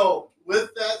 So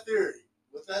with that theory,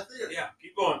 Yeah,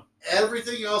 keep going.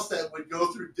 everything else that would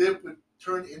go through dip would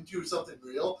turn into something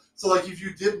real. So like if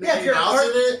you dip Yeah, if Mickey you're Mouse a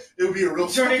in it would be a real.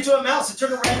 It turned into a mouse. It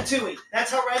turned to Ratatouille.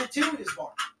 That's how Ratatouille is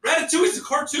born. Ratatouille's a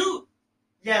cartoon.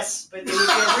 Yes, but they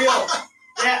get real.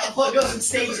 Yeah, well, it goes in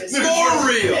stages. More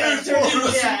real. Yeah, It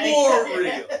was more real.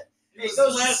 It It goes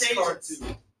was in less stages.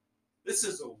 cartoon. This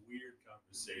is a weird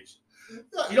conversation.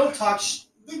 You don't talk.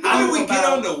 How did we get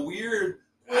about- on the weird?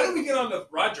 How did we get on the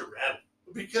Roger Rabbit?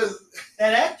 Because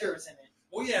That actor's in it.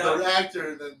 Well, yeah, the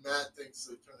actor and then Matt thinks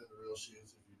they turn into real shoes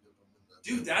if you dip them in that.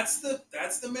 dude, that's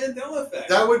the Mandela effect.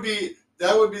 That would be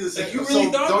the same. Like, you really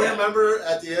so thought don't that? you remember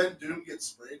at the end Doom gets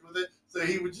sprayed with it? So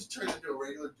he would just turn into a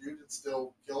regular dude and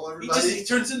still kill he everybody.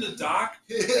 turns into Doc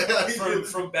Yeah, he did.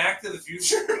 from Back to the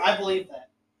Future. I believe that.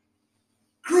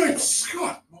 Great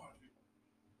Scott, Marty.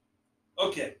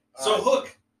 Okay, so Alright.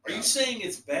 Hook, are Yeah. you saying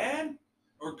it's bad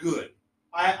or good?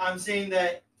 I'm saying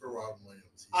that For Robin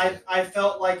Williams. I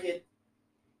felt like it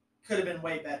could have been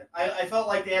way better. I felt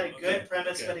like they had a good Okay,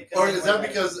 premise, okay. but it could Or have been is way that better.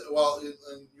 because, well,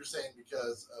 and you're saying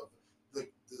because of the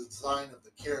design of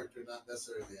the character, not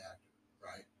necessarily the actor,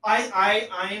 right?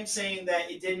 I am saying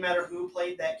that it didn't matter who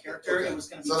played that character. Okay. It was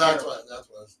going to be So terrible. that's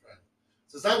what I was trying to.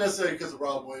 So it's not necessarily because of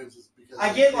Robin Williams, it's because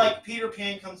I get like Peter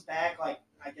Pan comes back. Like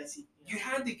I guess he. You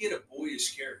had to get a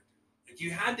boyish character. Like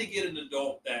you had to get an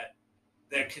adult that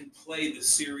can play the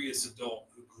serious adult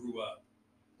who grew up.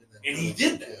 And he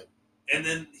did that. And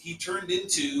then he turned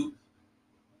into,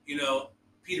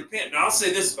 Peter Pan. Now, I'll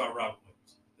say this about Robin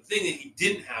Williams. The thing that he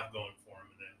didn't have going for him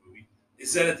in that movie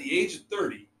is that at the age of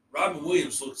 30, Robin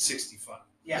Williams looked 65.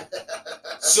 Yeah.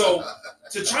 So,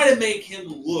 to try to make him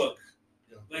look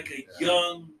like a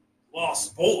young,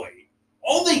 lost boy,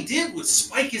 all they did was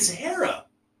spike his hair up.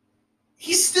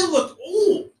 He still looked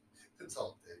old. That's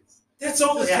all it takes. That's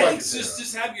all it Just spike takes. his hair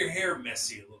Just have your hair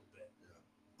messy a little bit. Yeah.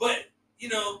 But,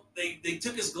 they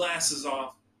took his glasses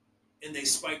off and they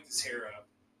spiked his hair up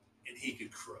and he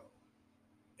could crow.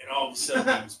 And all of a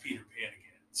sudden he was Peter Pan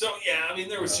again. So, yeah, I mean,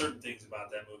 there were certain things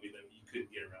about that movie that you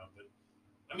couldn't get around. But,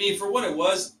 I mean, for what it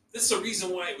was, this is the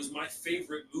reason why it was my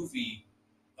favorite movie.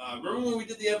 Remember when we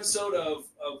did the episode of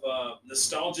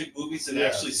nostalgic movies that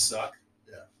actually suck?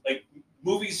 Yeah. Like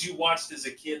movies you watched as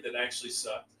a kid that actually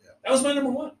sucked? Yeah. That was my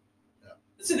number one. Yeah.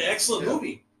 It's an excellent Yeah.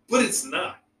 movie, but it's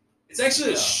not. It's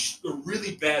actually a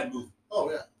really bad movie.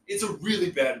 Oh, yeah. It's a really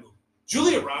bad movie.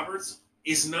 Julia Roberts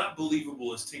is not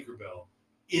believable as Tinkerbell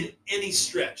in any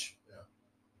stretch. Yeah.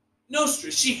 No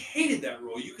stretch. She hated that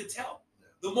role. You could tell. Yeah.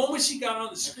 The moment she got on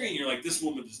the screen, you're like, this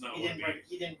woman does not He want to didn't be bring. here.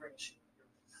 He didn't bring a shoe.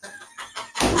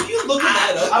 Were you looking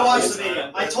that up? I watched this the video.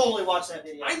 time? I totally watched that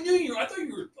video. I knew you. I thought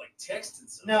you were like texting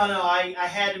something. No, I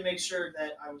had to make sure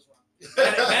that I was wrong.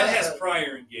 Matt has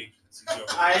prior engagements. He's over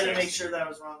I had to texting. make sure that I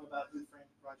was wrong about Who Framed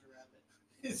Roger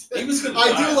Rabbit. He was gonna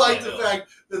I die, do like I the know. fact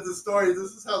that this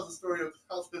is how the story of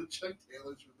how the Chuck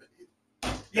Taylors were made.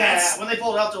 Yeah, That's- when they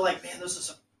pulled it out, they're like, "Man, those are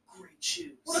some great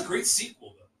shoes." What a great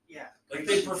sequel, though. Yeah. Like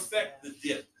they perfect the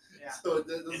dip, Yeah. So it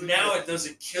doesn't and now get it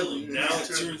doesn't kill him. Now it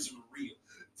turns him real.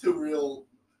 to real.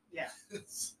 Yeah.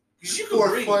 It's Because you could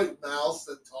bring, 4-foot mouse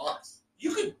that talks.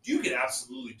 you could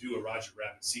absolutely do a Roger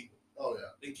Rabbit sequel. Oh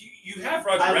yeah. Like you have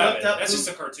Roger I Rabbit. looked up That's who- just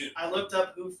a cartoon. I looked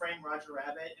up Who Framed Roger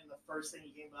Rabbit, and the first thing he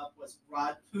came up was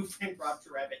Who Framed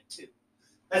Roger Rabbit 2.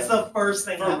 That's the first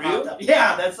thing For that real? popped up.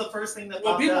 Yeah, that's the first thing that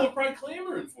Well, popped people up. are probably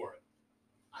clamoring for it.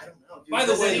 I don't know. Dude. By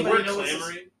the Does way, the anybody word know what this-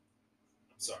 clamoring.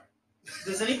 I'm sorry.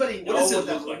 Does anybody know What does what it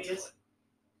that look like? movie To is?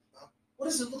 clamor? What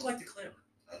does it look like to clamor?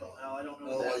 I don't know. No, I don't know. I don't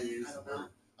know what why that- you use I the don't know. word.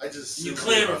 I just You assume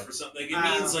clamor that- for something. Like,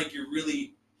 it means like you're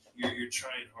really you're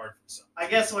trying hard for something. I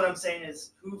guess what I'm saying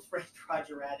is Who Framed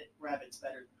Roger Rabbit's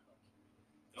better than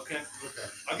Hook. Okay, Okay.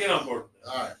 I'll get on board with that.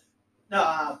 All right. No,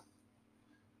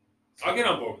 I'll get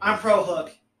on board with that. I'm pro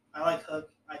Hook. I like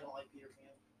Hook. I don't like Peter Pan.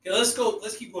 Okay, let's go.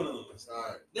 Let's keep going on the list. All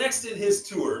right. Next in his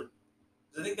tour,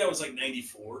 I think that was like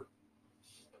 94.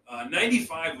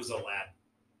 95 was Aladdin.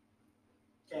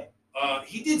 Okay.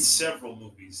 He did several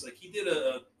movies. Like he did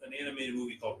an animated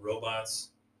movie called Robots,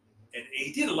 and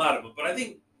he did a lot of them. But I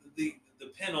think the the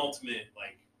penultimate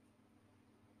like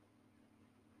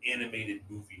animated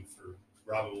movie for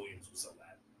Robin Williams was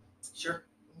Aladdin. Sure.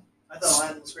 I thought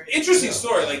Aladdin was great. Interesting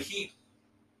story. Like he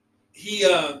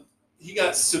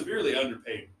got severely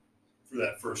underpaid for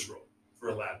that first role for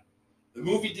Aladdin. The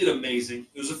movie did amazing.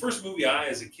 It was the first movie I,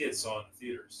 as a kid, saw in the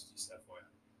theaters. Just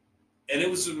FYI, and it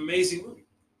was an amazing movie.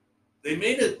 They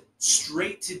made a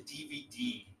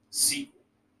straight-to-DVD sequel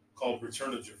called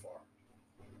Return of Jafar,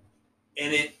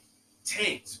 and it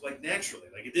tanked like naturally.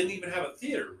 Like it didn't even have a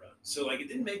theater run, so like it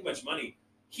didn't make much money.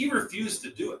 He refused to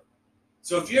do it.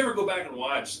 So if you ever go back and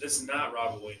watch, that's not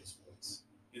Robin Williams' voice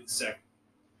in the second.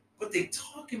 But they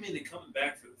talk him into coming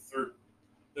back for the third one.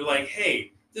 They're like,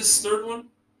 hey, this third one,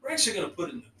 we're actually going to put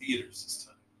it in the theaters this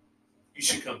time. You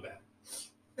should come back.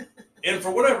 And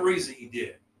for whatever reason, he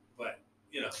did. But,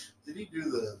 you know. Did he do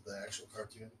the actual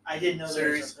cartoon? I didn't know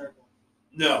there was a third one.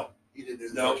 No. He didn't do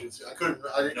the No. cartoon.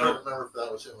 I didn't remember if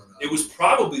that was him or not. It was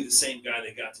probably the same guy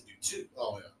they got to do two.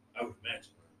 Oh, yeah. I would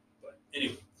imagine. But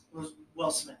anyway. It was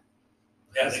Will Smith.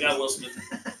 Yeah, they got Will Smith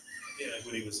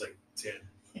when he was like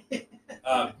 10.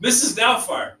 Mrs.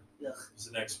 Doubtfire was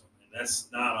the next one. And that's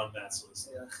not on Matt's list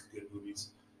of good movies.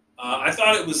 I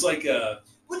thought it was like a...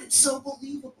 But it's so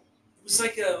believable. It was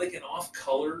like an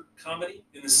off-color comedy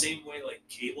in the same way like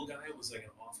Cable Guy was like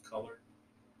an off-color.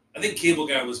 I think Cable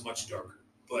Guy was much darker,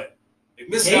 but like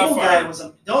Mrs. Cable Doubtfire... Guy was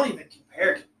don't even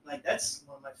compare it. Like that's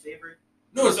one of my favorite.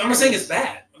 No, I'm not saying it's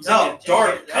bad. I'm saying it's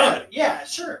dark comedy. Yeah,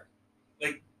 sure.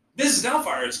 Like Mrs.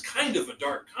 Doubtfire is kind of a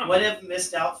dark comedy. What if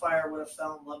Miss Doubtfire would have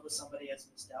fell in love with somebody as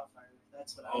Miss Doubtfire?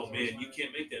 That's what I was. Oh man, you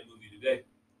can't make that movie today.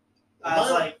 I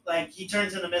was like he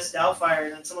turns into Miss Doubtfire,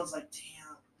 and then someone's like,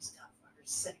 "Damn, Miss Doubtfire is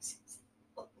sexy."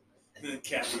 And then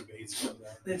Kathy Bates comes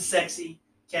out. Then sexy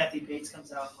Kathy Bates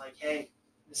comes out and like, "Hey,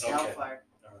 Miss Doubtfire." All right.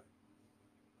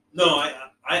 No,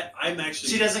 I'm actually.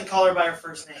 She doesn't call her by her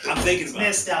first name. I'm thinking about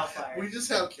Miss Doubtfire. We just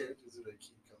have characters that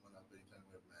keep coming up anytime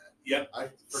we have Matt. Yep. I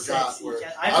forgot Sexy where.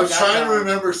 I was forgot trying to about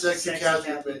remember sexy Kathy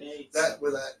Kathy Bates. Bates.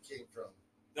 Where that came from.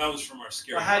 That was from our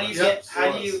scary. Well, how do you Yep, get?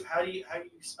 How so do you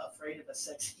afraid of a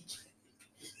sexy?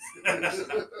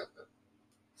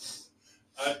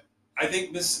 I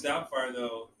think Mrs. Doubtfire,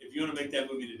 though, if you want to make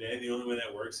that movie today, the only way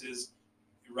that works is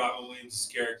Robin Williams'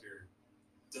 character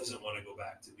doesn't want to go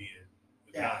back to being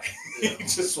a guy. He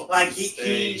just wants Like to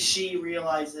stay. she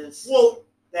realizes Well,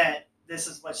 that this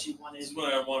is what she wanted This is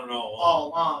what I wanted all along. all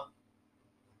along.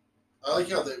 I like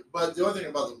how but the only thing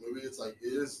about the movie, it's like,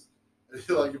 I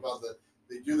feel like about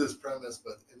they do this premise,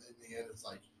 but in the end, it's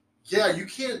like, yeah, you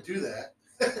can't do that.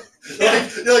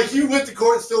 like you went to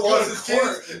court and still lost his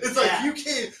kids. It's like, you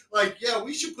can't, like, yeah,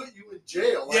 we should put you in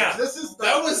jail. Like, Yeah.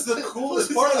 that was the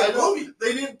coolest part of the movie.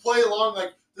 They didn't play along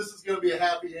like, this is going to be a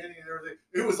happy ending and everything.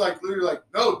 It was like, literally like,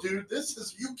 no, dude,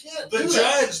 you can't do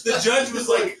that. The judge was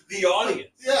like the audience.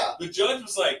 Yeah. The judge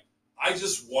was like, I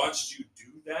just watched you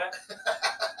do that.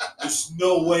 There's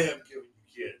no way I'm giving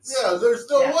you kids. Yeah, there's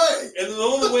no way. And the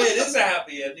only way it is a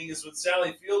happy ending is when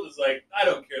Sally Field is like, I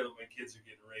don't care that my kids are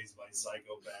getting raised by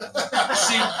psychopaths.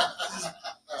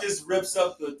 She just rips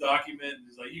up the document and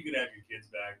is like, you can have your kids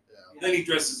back. Yeah. Then he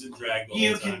dresses in drag the You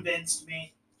whole time. convinced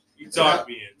me. You talked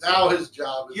me into Now it. his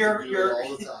job is to do it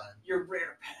all the time. Your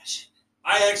rare passion.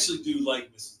 I actually do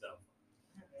like Mrs.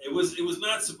 Doubtfire. It was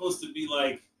not supposed to be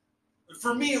like,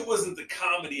 for me, it wasn't the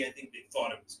comedy I think they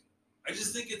thought it was going to be. I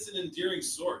just think it's an endearing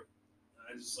story.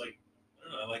 I just like, I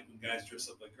don't know, I like when guys dress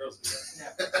up like girls.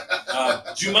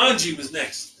 Jumanji was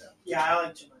next. Yeah, I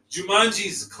like Jumanji.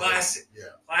 Jumanji's a classic. Yeah.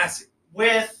 Classic.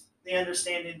 With the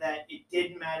understanding that it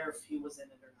didn't matter if he was in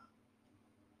it or not.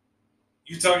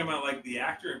 You talking about like the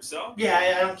actor himself? Yeah,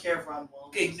 I don't care if I'm Williams.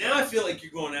 Okay, now I feel like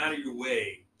you're going out of your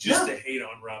way just to hate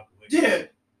on Robin Williams. Dude,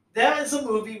 that is a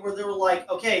movie where they were like,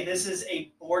 okay, this is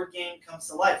a board game comes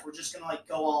to life. We're just gonna like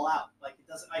go all out. Like it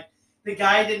doesn't like the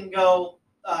guy didn't go.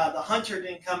 The hunter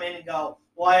didn't come in and go,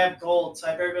 well, I have gold, so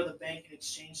I better go to the bank and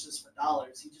exchange this for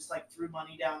dollars. He just like threw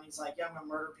money down. He's like, yeah, I'm gonna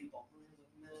murder people.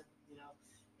 You know,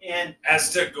 and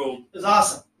Aztec gold. it was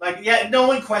awesome. Like, yeah, no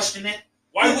one questioned it.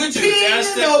 Why would you? It's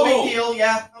Aztec no gold. big deal.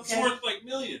 Yeah, It's okay. worth like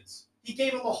millions. He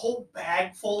gave him a whole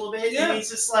bag full of it, Yeah. and he's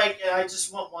just like, yeah, I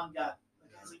just want one gun.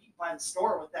 The guy's like, you can buy the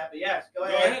store with that, but yeah, go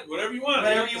ahead. Whatever you want.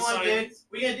 Whatever don't you have to want, sign dude.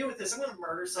 What are you gonna do with this? I'm gonna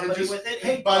murder somebody just- with it.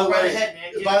 and Hey, by the go right way- ahead,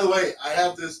 man. By the way, I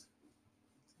have this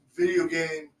video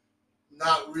game,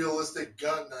 not realistic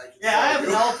gun that I can Yeah, I have an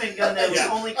sell you. elephant gun that was Yeah.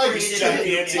 only I created just- in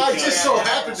video gigantic games. I just so Yeah,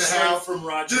 happen to Straight have from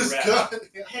Roger this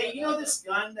Rabbit. gun. Hey, you know this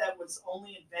gun that was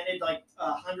only invented like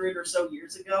 100 or so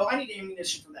years ago? I need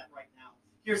ammunition for that right now.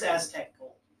 Here's Aztec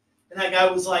gold. And that guy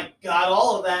was like, got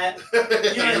all of that. You know what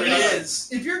I Here mean? it is.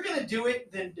 If you're gonna do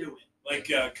it, then do it.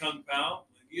 Like Kung Pao.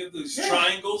 You have those Yeah.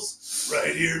 triangles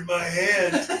right here in my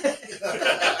hand.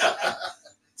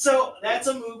 So that's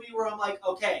a movie where I'm like,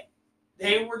 okay,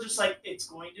 they were just like, it's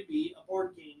going to be a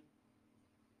board game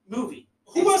movie.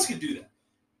 Who else could do that?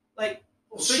 Like,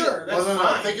 well, Well, think- sure, that's well, no,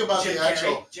 fine. think about Jim the Carrey.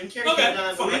 actual- Jim Carrey could have Okay,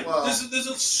 done a fine. movie. Well- There's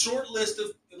a short list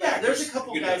of Yeah, there's a actors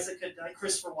couple who could do guys that could have done it.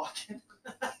 Christopher Walken.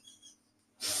 that.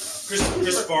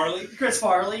 Chris Farley. Chris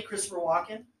Farley, Christopher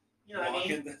Walken. You know what I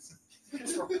mean? Walken, that's-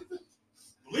 Christopher-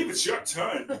 I believe it's your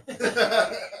turn.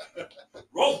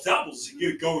 Roll doubles and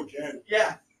get to go again.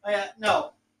 yeah.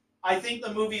 No, I think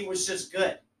the movie was just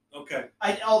good. Okay.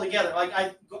 Altogether, like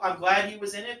I'm glad he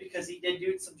was in it because he did do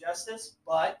it some justice.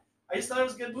 But I just thought it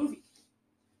was a good movie.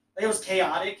 Like it was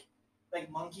chaotic, like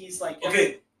monkeys, like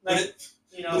Okay. like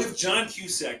What if John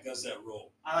Cusack does that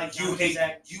role? I like You John hate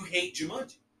Cusack.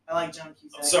 Jumanji. I like John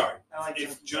Cusack. I'm sorry. I like John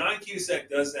If Cusack. John Cusack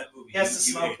does that movie, He has to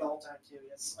you smoke hate the whole time too.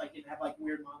 Yes, like and have like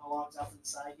weird monologues off to the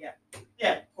side.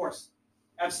 Yeah, of course,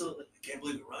 absolutely. I can't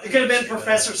believe it. Ryan It could have been said that.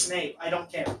 Professor Snape. I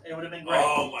don't care. It would have been great.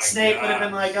 Oh my Snape God. would have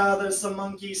been like, oh, there's some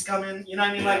monkeys coming. You know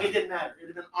what I mean? Like Yeah. it didn't matter. It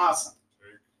would have been awesome.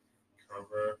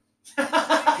 Cover.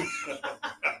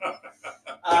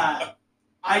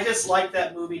 I just liked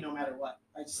that movie no matter what.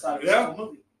 I just thought it was Yeah. a cool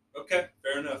movie. Okay,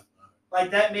 fair enough. Like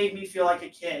that made me feel like a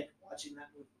kid watching that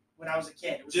movie when I was a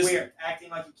kid. It was Just- weird acting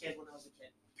like a kid when I was a kid.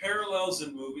 Parallels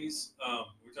in movies.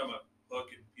 We're talking about Hook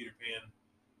and Peter Pan.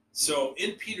 So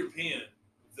in Peter Pan,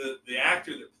 the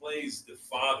actor that plays the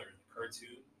father in the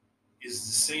cartoon is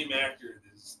the same actor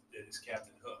that is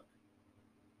Captain Hook.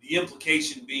 The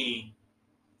implication being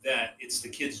that it's the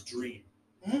kid's dream.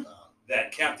 Mhm.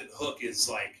 That Captain Hook is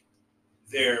like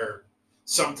their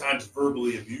sometimes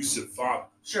verbally abusive father.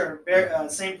 Sure, very,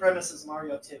 same premise as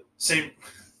Mario 2. Same,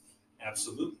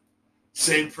 absolutely.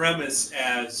 Same premise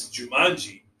as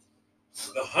Jumanji.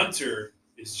 The hunter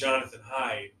is Jonathan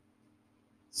Hyde.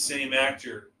 Same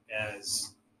actor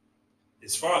as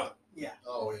his father.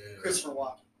 Oh, yeah. Christopher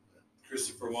Walken.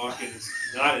 Christopher Walken is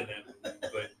not in that movie,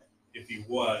 but if he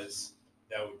was,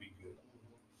 that would be good.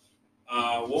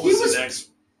 What He was was- the next?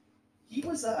 He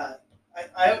was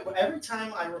every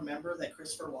time I remember that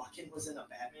Christopher Walken was in a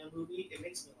Batman movie, it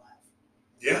makes me laugh.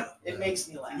 Yeah, It makes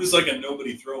me laugh. he was like a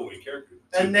nobody throwaway character.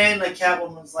 And then like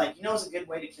Catwoman was like, you know, it's a good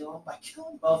way to kill him by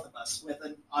killing both of us with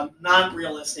a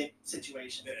non-realistic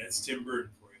situation. Yeah, it's Tim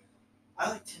Burton for you. I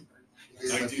like Tim Burton.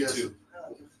 He's I like, do yes. too. I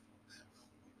like him.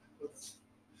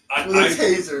 With a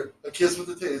taser, a kiss with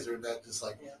a taser, and that just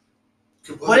like. Yeah.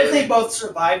 Completely. What if they both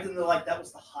survived and they're like, that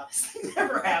was the hottest thing that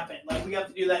ever happened? Like we have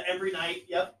to do that every night.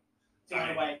 Yep. It's the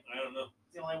only way. I don't know.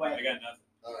 It's the only I way. got nothing.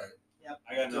 All right.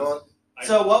 I got Go nothing. on.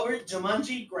 So what were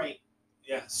Jumanji? Great.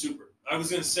 Yeah, super. I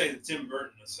was going to say the Tim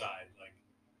Burton aside, like,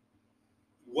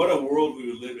 what a world we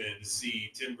would live in to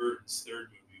see Tim Burton's third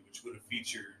movie, which would have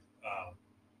featured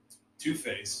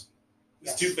Two-Face.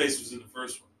 Because Yes. Two-Face was in the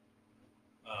first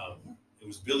one. It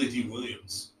was Billy D.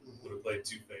 Williams would have played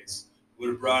Two-Face. Would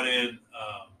have brought in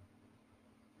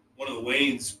one of the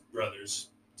Wayans brothers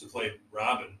to play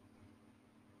Robin,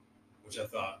 which I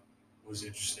thought was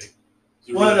interesting.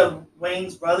 So One really- of the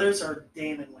Wayne's brothers or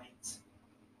Damon Wayans?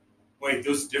 Wait,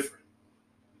 those are different.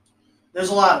 There's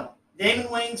a lot of them. Damon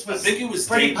Wayans I was think it was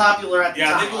pretty Damon. popular at the Yeah,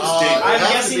 I time. think it was Damon. I'm It has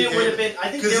to guessing be it would have been. I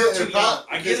think they were Because too young.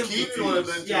 I get him Keaton would have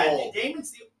been confused. too Yeah, old.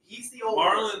 Damon's he's the old.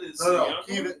 Marlon is the No, younger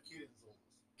Keenan's one? old.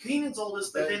 Keenan's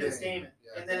oldest, but Then then it's Damon. Damon,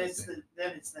 Yeah, and then then it's Damon.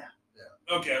 then it's them.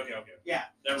 Okay. Yeah.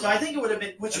 Never So I mind. think it would have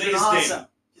been, which I would think have been it's awesome.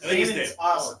 I think it's Damon's Damon.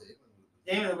 awesome. Oh, Damon.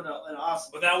 Damon would have been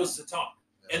awesome. But that was the talk.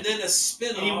 Yeah. And then a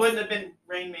spin-off. And he wouldn't have been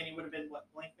Rain Man. He would have been what?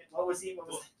 Blank Man. What was he? What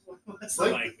was what's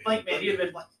Blank- Blank Blank Man? He'd have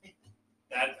been Blank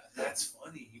Man. That's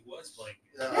funny. He was Blank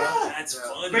Man. Yeah. That's Yeah.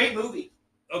 funny. Great movie.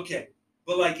 Okay.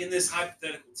 But like in this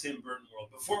hypothetical Tim Burton world,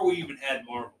 before we even had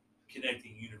Marvel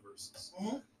connecting universes,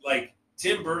 Mhm. like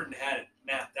Tim Burton had it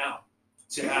mapped out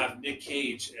to have Nick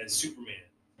Cage as Superman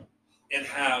and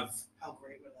have How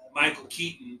great would that? Michael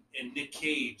Keaton and Nick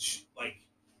Cage like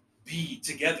be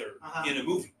together Uh-huh. in a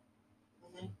movie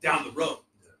Mhm. down the road.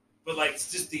 Yeah. But like it's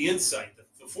just the insight,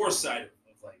 the foresight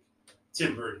of like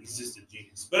Tim Burton. He's just a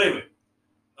genius. But anyway,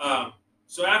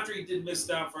 so after he did Miss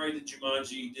Doubtfire, he did Jumanji,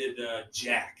 he did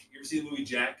Jack. You ever seen the movie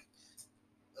Jack?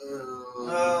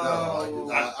 No, I did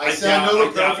not. I doubt know the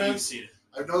you've premise. seen it.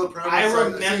 I know the premise. I I've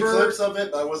seen remember- clips of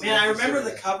it, but I wasn't. Man, I interested remember in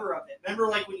the it. cover of it. Remember,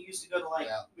 like when you used to go to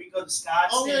Yeah. we'd go to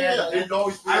Scott's. Oh and yeah, they had yeah. the It'd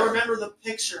always be I there. remember the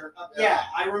picture of Yeah. yeah.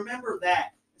 I remember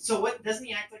that. So what doesn't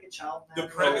he act like a child now? The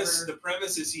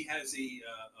premise is he has a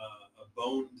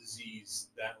bone disease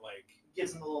that like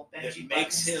gives him a little Benji it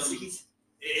makes Buttons him- disease.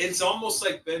 it's almost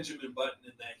like Benjamin Button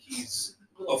in that he's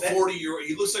Little a 40-year-old.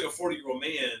 He looks like a 40-year-old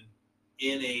man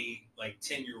in a like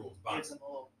 10-year-old body. gives him a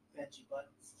little Benji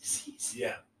Button's disease.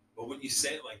 Yeah, but when you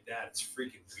say it like that, it's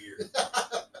freaking weird.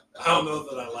 I don't know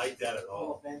that I like that at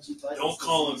all. Oh, Benji Button's Don't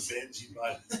call him disease. Benji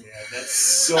Buttons, man. That's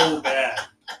so bad.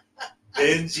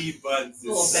 Benji Buttons.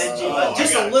 Little is Benji so- Button.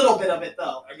 Just a little bit of it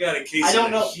though. I got a case I don't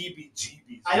of know.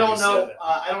 heebie-jeebies. I don't when you know. said that.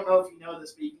 I don't know if you know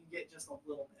this, but you can get just a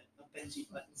little bit of Benji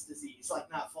Button's disease, like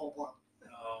not full blown.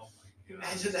 Oh my god.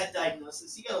 Imagine that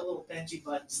diagnosis. You got a little Benji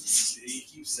Button's See, disease.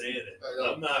 you keep saying it. I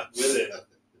know. I'm not with it.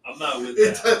 I'm not with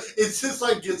It, that. it's just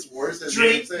like gets worse as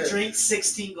Drink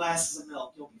 16 glasses of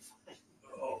milk. You'll be fine.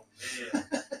 Oh man,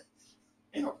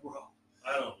 In a row.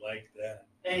 I don't like that.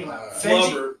 Anyway,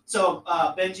 Flubber.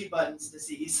 Benji Button's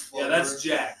disease. Yeah, that's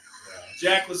Jack. Yeah.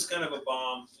 Jack was kind of a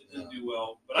bomb. It didn't do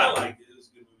well, but I liked it. It was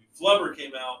a good movie. Flubber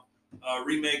came out,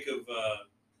 remake of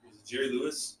was it Jerry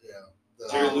Lewis? Yeah.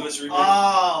 Jerry Lewis remake.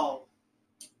 Oh,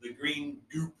 The green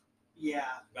goop yeah.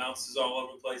 bounces all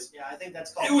over the place. Yeah, I think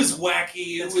that's called. It was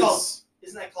wacky. It It's was.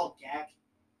 Isn't that called Gak?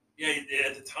 Yeah,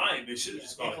 at the time, they should have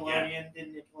just called it Gak. Nickelodeon.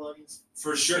 Didn't Nickelodeon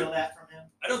For steal sure. that from him?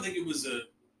 I don't think it was a.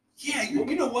 Yeah, you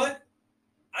know what?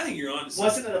 I think you're on to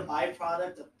something. Wasn't it a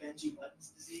byproduct of Benji Button's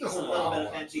disease? A little bit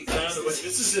of Benji Button's This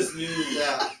disease. is his new.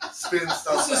 Yeah. Spin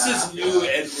stuff. This is his back, new yeah.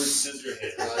 Edward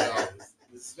Scissorhands. I know.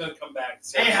 This is gonna come back.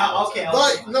 Anyhow, okay.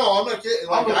 But no, I'm not kidding.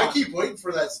 I'll Like, go I on. keep waiting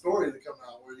for that story to come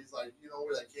out where he's like, you know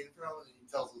where that came from, and he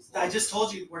tells us. I just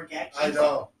told you where Gak I came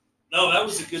know. No, that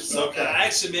was a good thought. Okay. That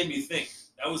actually made me think.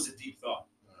 That was a deep thought.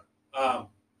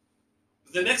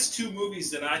 The next two movies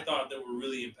that I thought that were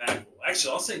really impactful.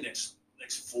 Actually, I'll say next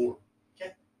four.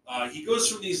 Okay. He goes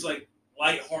from these like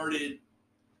lighthearted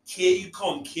kid, you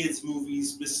call them kids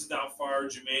movies, Mrs. Doubtfire,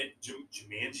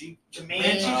 Jumanji,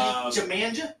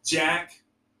 Jumanji? Jack,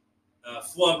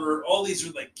 Flubber. All these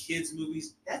are like kids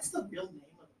movies. That's the real name of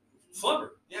the movie. Flubber,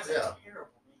 yeah. That's a Yeah.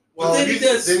 terrible name. Well, then he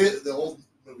does- the old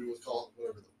movie was called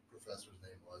whatever the professor's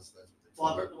name was. That's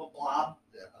what they Flubber, well, Blob.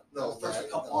 Yeah. No, First that, we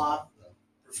call no, Blob. no.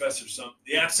 Professor something.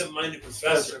 The Absent-Minded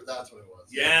Professor. That's what it was.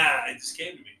 Yeah, it just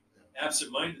came to me.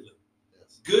 Absent-mindedly.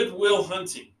 Yes. Good Will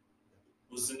Hunting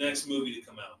was the next movie to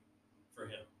come out for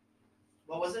him.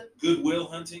 What was it? Good Will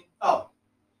Hunting. Oh,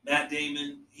 Matt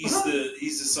Damon. He's Uh-huh. the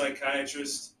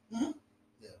psychiatrist. Mhm.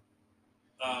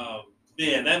 Yeah.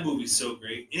 Man, that movie's so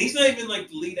great, and he's not even like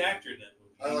the lead actor in that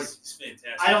movie. He's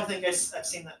fantastic. I don't think I've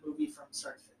seen that movie from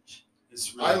start to finish.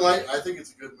 It's really I think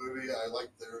it's a good movie. I like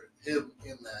him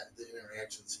in that, the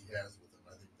interactions he has with him.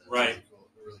 I think that's Right. really cool.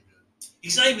 Really good.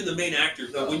 He's not even the main actor,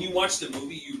 but No. when you watch the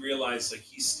movie, you realize like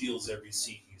he steals every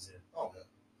scene he's in. Oh, yeah.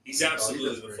 He's he absolutely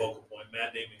does the great. focal point.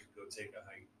 Matt Damon could go take a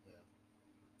hike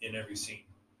Yeah. in every scene.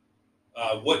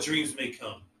 What Dreams May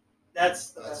Come.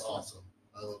 That's the That's best one. awesome.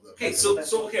 I love that. Okay, so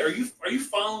okay, are you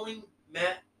following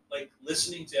Matt? Like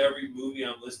listening to every movie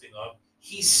I'm listing off,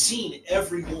 he's seen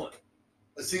every one.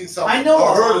 I've seen some. I know.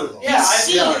 Or heard of them. Yeah, He's I've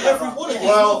seen heard of every them. one of Yeah. these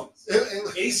Well, movies.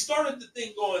 And he started the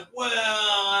thing going, well,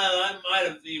 I might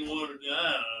have seen one or two.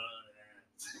 I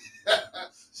don't know.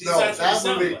 See, no, that's what it that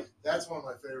sounded movie. like. That's one of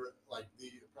my favorite.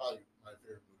 Probably my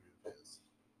favorite movie of his.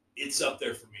 It's up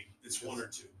there for me. It's one or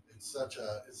two. It's such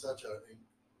a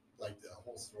like the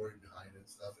whole story behind it and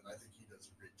stuff, and I think he does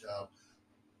a great job.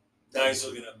 Now he's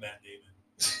looking at Matt Damon.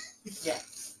 Yeah.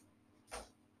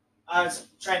 I was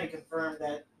trying to confirm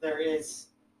that there is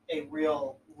a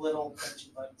real little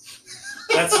Benji Buttons.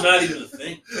 That's not even a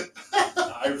thing.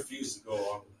 I refuse to go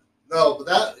along with that. No, but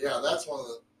that's one of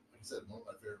the, like I said, one of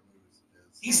my favorite movies of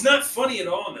his. He's not funny at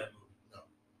all in that movie.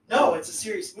 No, it's a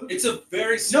serious movie. It's a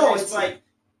very serious No, it's movie. like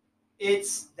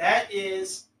if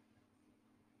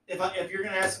you're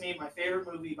gonna ask me my favorite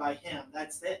movie by him,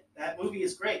 that's it. That movie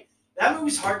is great. That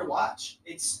movie's hard to watch.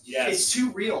 It's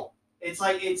too real. It's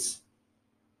like it's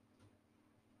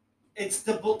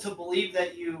to believe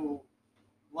that you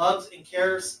loves and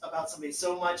cares about somebody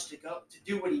so much to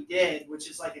do what he did, which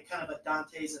is like a kind of a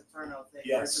Dante's Inferno thing.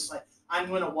 Where it's Yes. just like I'm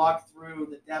going to walk through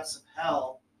the depths of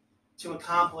hell to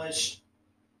accomplish,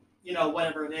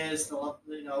 whatever it is, the love,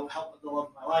 help with the love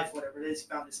of my life, whatever it is. He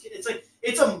found his kid. It's like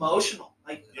it's emotional,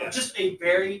 like Yes. just a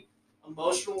very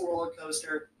emotional roller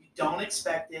coaster. You don't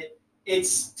expect it.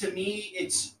 To me,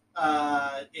 it's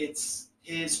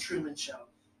his Truman Show.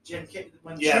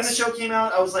 When the Yes. Truman Show came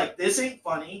out, I was like, this ain't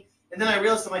funny. And then I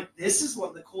realized, I'm like, this is one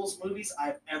of the coolest movies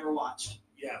I've ever watched.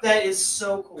 Yeah. That is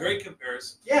so cool. Great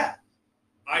comparison. Yeah.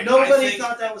 I Nobody think,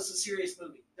 thought that was a serious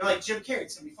movie. They're like, Jim Carrey,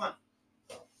 it's going to be funny.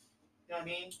 You know what I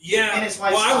mean? Yeah. And his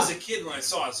wife's Well, I was hot. a kid when I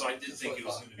saw it, so I didn't think it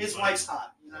was going to be His funny. wife's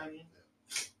hot. You know what I mean?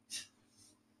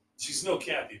 She's no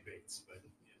Kathy Bates, but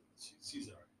she's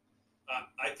all right.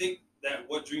 I think that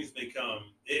What Dreams May Come,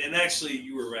 and actually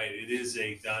you were right, it is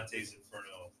a Dante's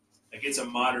Inferno. Like it's a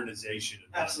modernization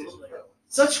of Dante's Absolutely. Inferno.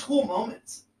 Such cool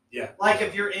moments. Yeah. Like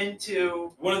if you're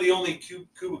into One of the only Cuba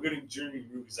Gooding Jr.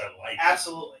 movies I like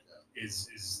absolutely.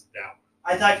 is that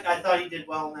one. I thought he did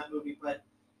well in that movie, but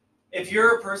if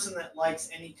you're a person that likes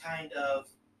any kind of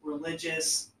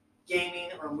religious gaming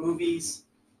or movies,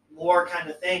 lore kind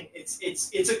of thing,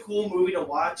 it's a cool movie to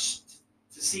watch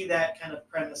to see that kind of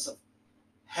premise of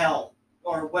hell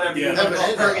or whatever you want to call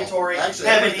it, purgatory, Actually,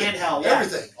 heaven everything. and hell. Yeah.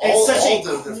 Everything. It's such all a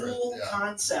the different. cool Yeah.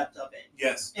 concept of it.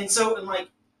 Yes. And so, and like,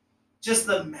 just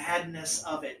the madness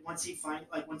of it. Once he finds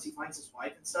his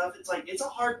wife and stuff, it's like it's a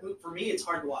hard move for me. It's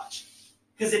hard to watch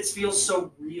because it feels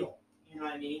so real. You know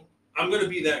what I mean? I'm gonna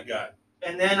be that guy.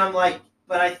 And then I'm like,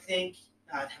 but I think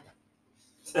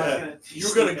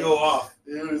You're gonna go off.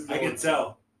 I can can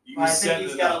tell. You I think set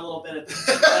he's it got up. a little bit of. If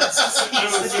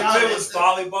it was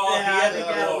volleyball, he had to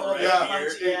Yeah, go little right bit of here.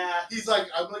 punch, yeah. He's like,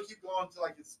 I'm gonna keep going until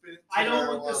I can spin it. I don't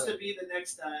want this to be the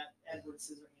next Edward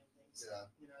Scissorhands things. Yeah.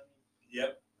 You know what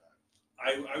Yep.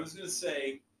 I was gonna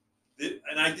say, that,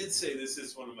 and I did say this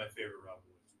is one of my favorite Robin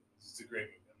Williams movies. It's a great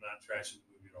movie. I'm not trashing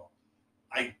the movie at all.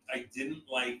 I didn't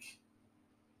like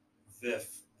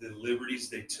the liberties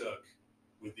they took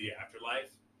with the afterlife.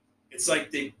 It's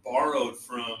like they borrowed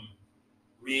from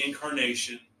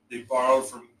reincarnation. They borrowed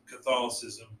from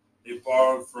Catholicism. They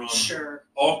borrowed from Sure.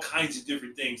 all kinds of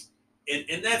different things.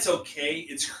 And that's okay.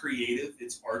 It's creative.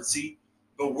 It's artsy.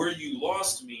 But where you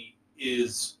lost me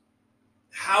is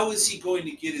how is he going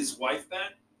to get his wife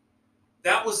back?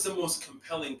 That was the most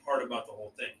compelling part about the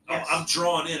whole thing. Yes. I'm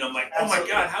drawn in. I'm like, oh my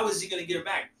Absolutely. God, how is he going to get her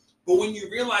back? But when you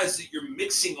realize that you're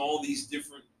mixing all these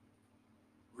different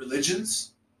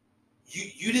religions,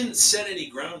 you didn't set any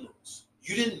ground rules.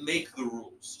 You didn't make the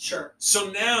rules. Sure. So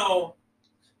now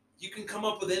you can come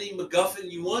up with any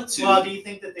MacGuffin you want to. Well, do you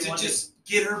think that they to wanted just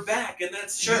get her back, and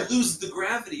that's Sure. you lose the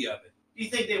gravity of it. Do you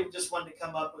think they just wanted to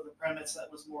come up with a premise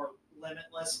that was more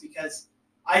limitless? Because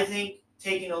I think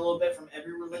taking a little bit from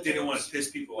every But religion they didn't want to piss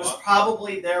people was off.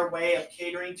 probably their way of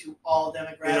catering to all They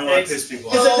didn't want to demographics. piss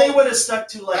people Because off. if they would have stuck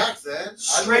to like Back then,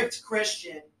 strict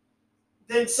Christian,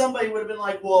 then somebody would have been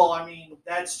like, "Well, I mean,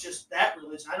 that's just that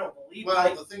religion. I don't believe." Well,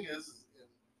 Like, the thing is,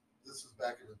 this was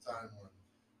back in a time when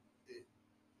it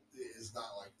is not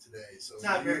like today. So it's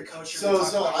not very kosher. So- to talk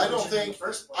so about I don't religion in think- the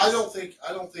first place. I don't think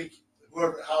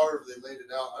however they laid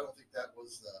it out, I don't think that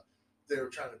was they were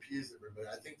trying to appease everybody.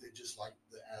 I think they just liked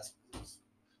the aspects.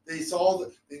 They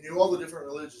knew all the different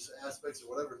religious aspects or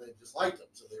whatever. They just liked them,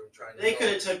 so they were trying to. They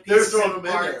could have took They're pieces throwing and them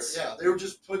in there. parts. Yeah, they were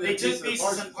just putting. They in took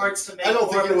pieces and parts to make I don't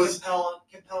more think of it a was-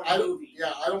 compelling movie.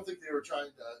 Yeah, I don't think they were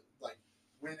trying to like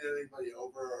win anybody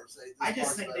over or say. This I just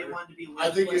part's think better. they wanted to be I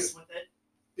think limitless with it.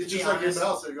 It's to just be like anything honest.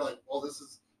 else. So you're like, well, this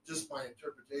is just my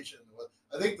interpretation.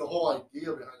 I think the whole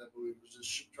idea behind that movie was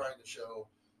just trying to show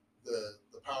the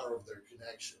power of their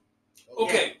connection.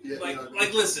 Okay, Yeah, like, you know what I mean?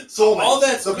 like listen, Soulmates. all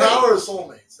that's the great, power of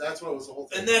soulmates. That's what was the whole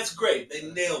thing. and that's great.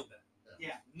 They nailed that.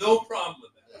 Yeah. No problem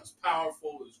with that. Yeah. It was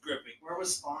powerful. It was gripping. Where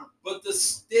was Spawn? But the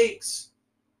stakes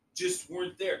just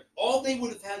weren't there. All they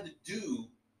would have had to do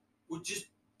would just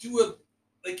do a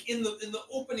like in the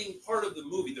opening part of the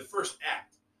movie, the first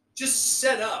act, just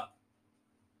set up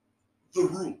the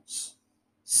rules.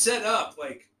 Set up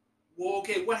like, well,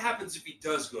 okay, what happens if he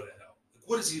does go to hell? Like,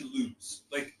 what does he lose?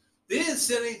 Like, they didn't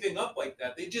set anything up like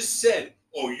that. They just said,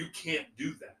 oh, you can't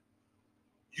do that.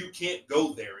 You can't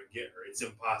go there and get her. It's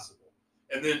impossible.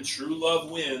 And then true love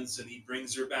wins, and he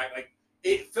brings her back. Like,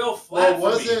 it fell flat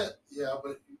Well, for me. was it? Yeah,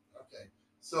 but okay.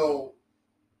 So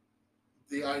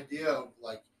the idea of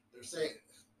like they're saying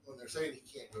when they're saying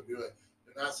he can't go do it,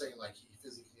 they're not saying like he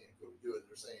physically can't go do it.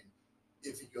 They're saying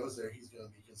if he goes there, he's going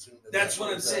to be consumed. in That's that what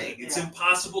I'm that- saying. It's Yeah.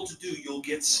 impossible to do. You'll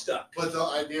get stuck. But the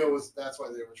idea was that's why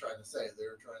they were trying to say they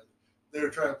were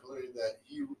trying to play that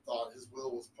he thought his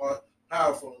will was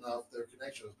powerful enough, their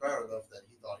connection was powerful enough that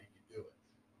he thought he could do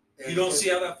it. You don't see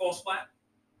how that falls flat?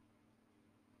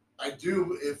 I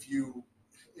do if you.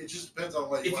 It just depends on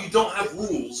what. If want. you don't have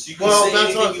rules, you can Well, say that's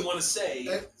anything what- you want to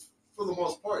say. For the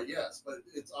most part, yes, but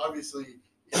it's obviously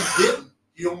he didn't.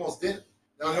 He almost didn't.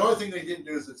 Now the only thing they didn't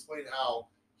do is explain how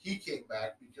he came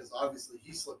back because obviously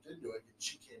he slipped into it and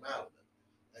she came out of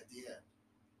it at the end.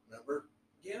 Remember?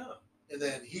 Yeah. And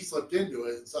then he slipped into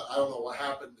it, and so I don't know what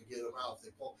happened to get him out. They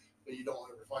pulled, but you don't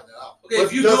ever find that out. Okay, But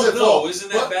if you does don't it know, fall-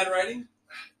 isn't that but bad writing?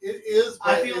 It is, but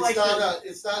I feel it's like not.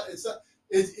 It's not.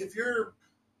 If you're.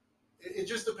 It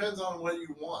just depends on what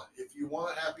you want. If you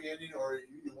want a happy ending or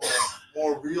you want a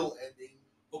more real ending.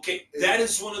 Okay, that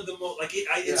is one of the most like it's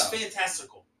Yeah.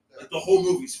 fantastical. Yeah. Like the whole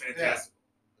movie's fantastic,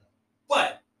 Yeah.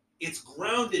 but it's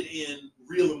grounded in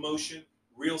real emotion,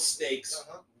 real stakes,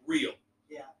 Uh-huh. real.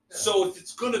 Yeah. So if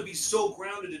it's going to be so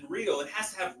grounded in real, it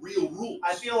has to have real rules.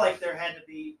 I feel like there had to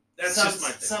be That's some, just my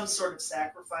thing. some sort of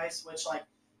sacrifice, which like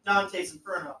Dante's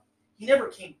Inferno, he never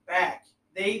came back.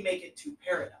 They make it to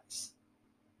paradise.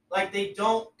 Like they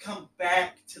don't come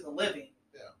back to the living.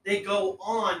 Yeah. They go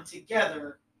on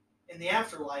together in the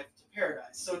afterlife to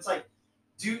paradise. So it's like,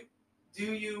 do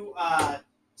you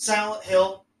Silent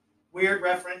Hill, weird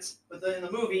reference, but then in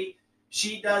the movie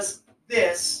she does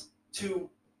this to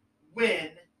win,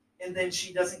 and then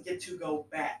she doesn't get to go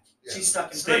back. Yeah. She's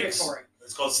stuck in Stakes. purgatory.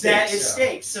 It's called That stakes. is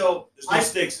stakes. So There's no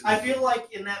stakes. I feel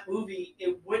like in that movie,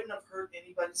 it wouldn't have hurt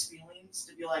anybody's feelings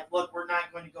to be like, look, we're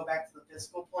not going to go back to the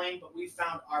physical plane, but we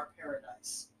found our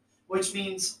paradise. Which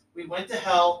means we went to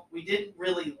hell. We didn't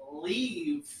really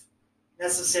leave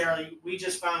necessarily. We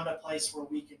just found a place where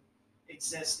we can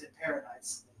exist in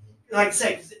paradise. Like I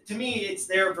said, 'cause to me, it's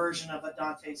their version of a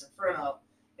Dante's Inferno.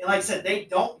 And like I said, they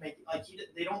don't make it, like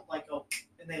they don't like go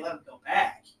and they let them go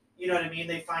back. You know what I mean?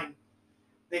 They find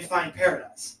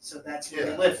paradise. So that's where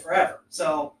they live forever.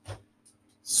 So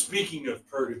Speaking of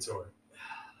purgatory,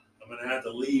 I'm going to have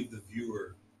to leave the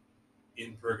viewer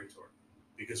in purgatory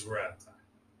because we're out of time.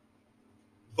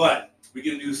 But we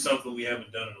get to do something we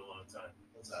haven't done in a long time.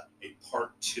 What's that? A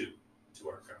part 2 to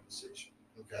our conversation.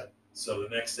 Okay. So the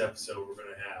next episode we're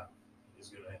going to have is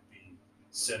going to be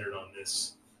centered on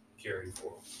this carry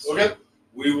forward. So Okay.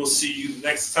 we will see you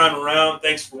next time around.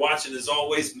 Thanks for watching. As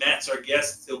always, Matt's our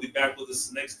guest. He'll be back with us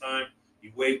the next time.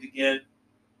 He waved again.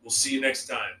 We'll see you next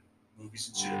time. Movies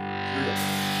and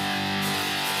Shit.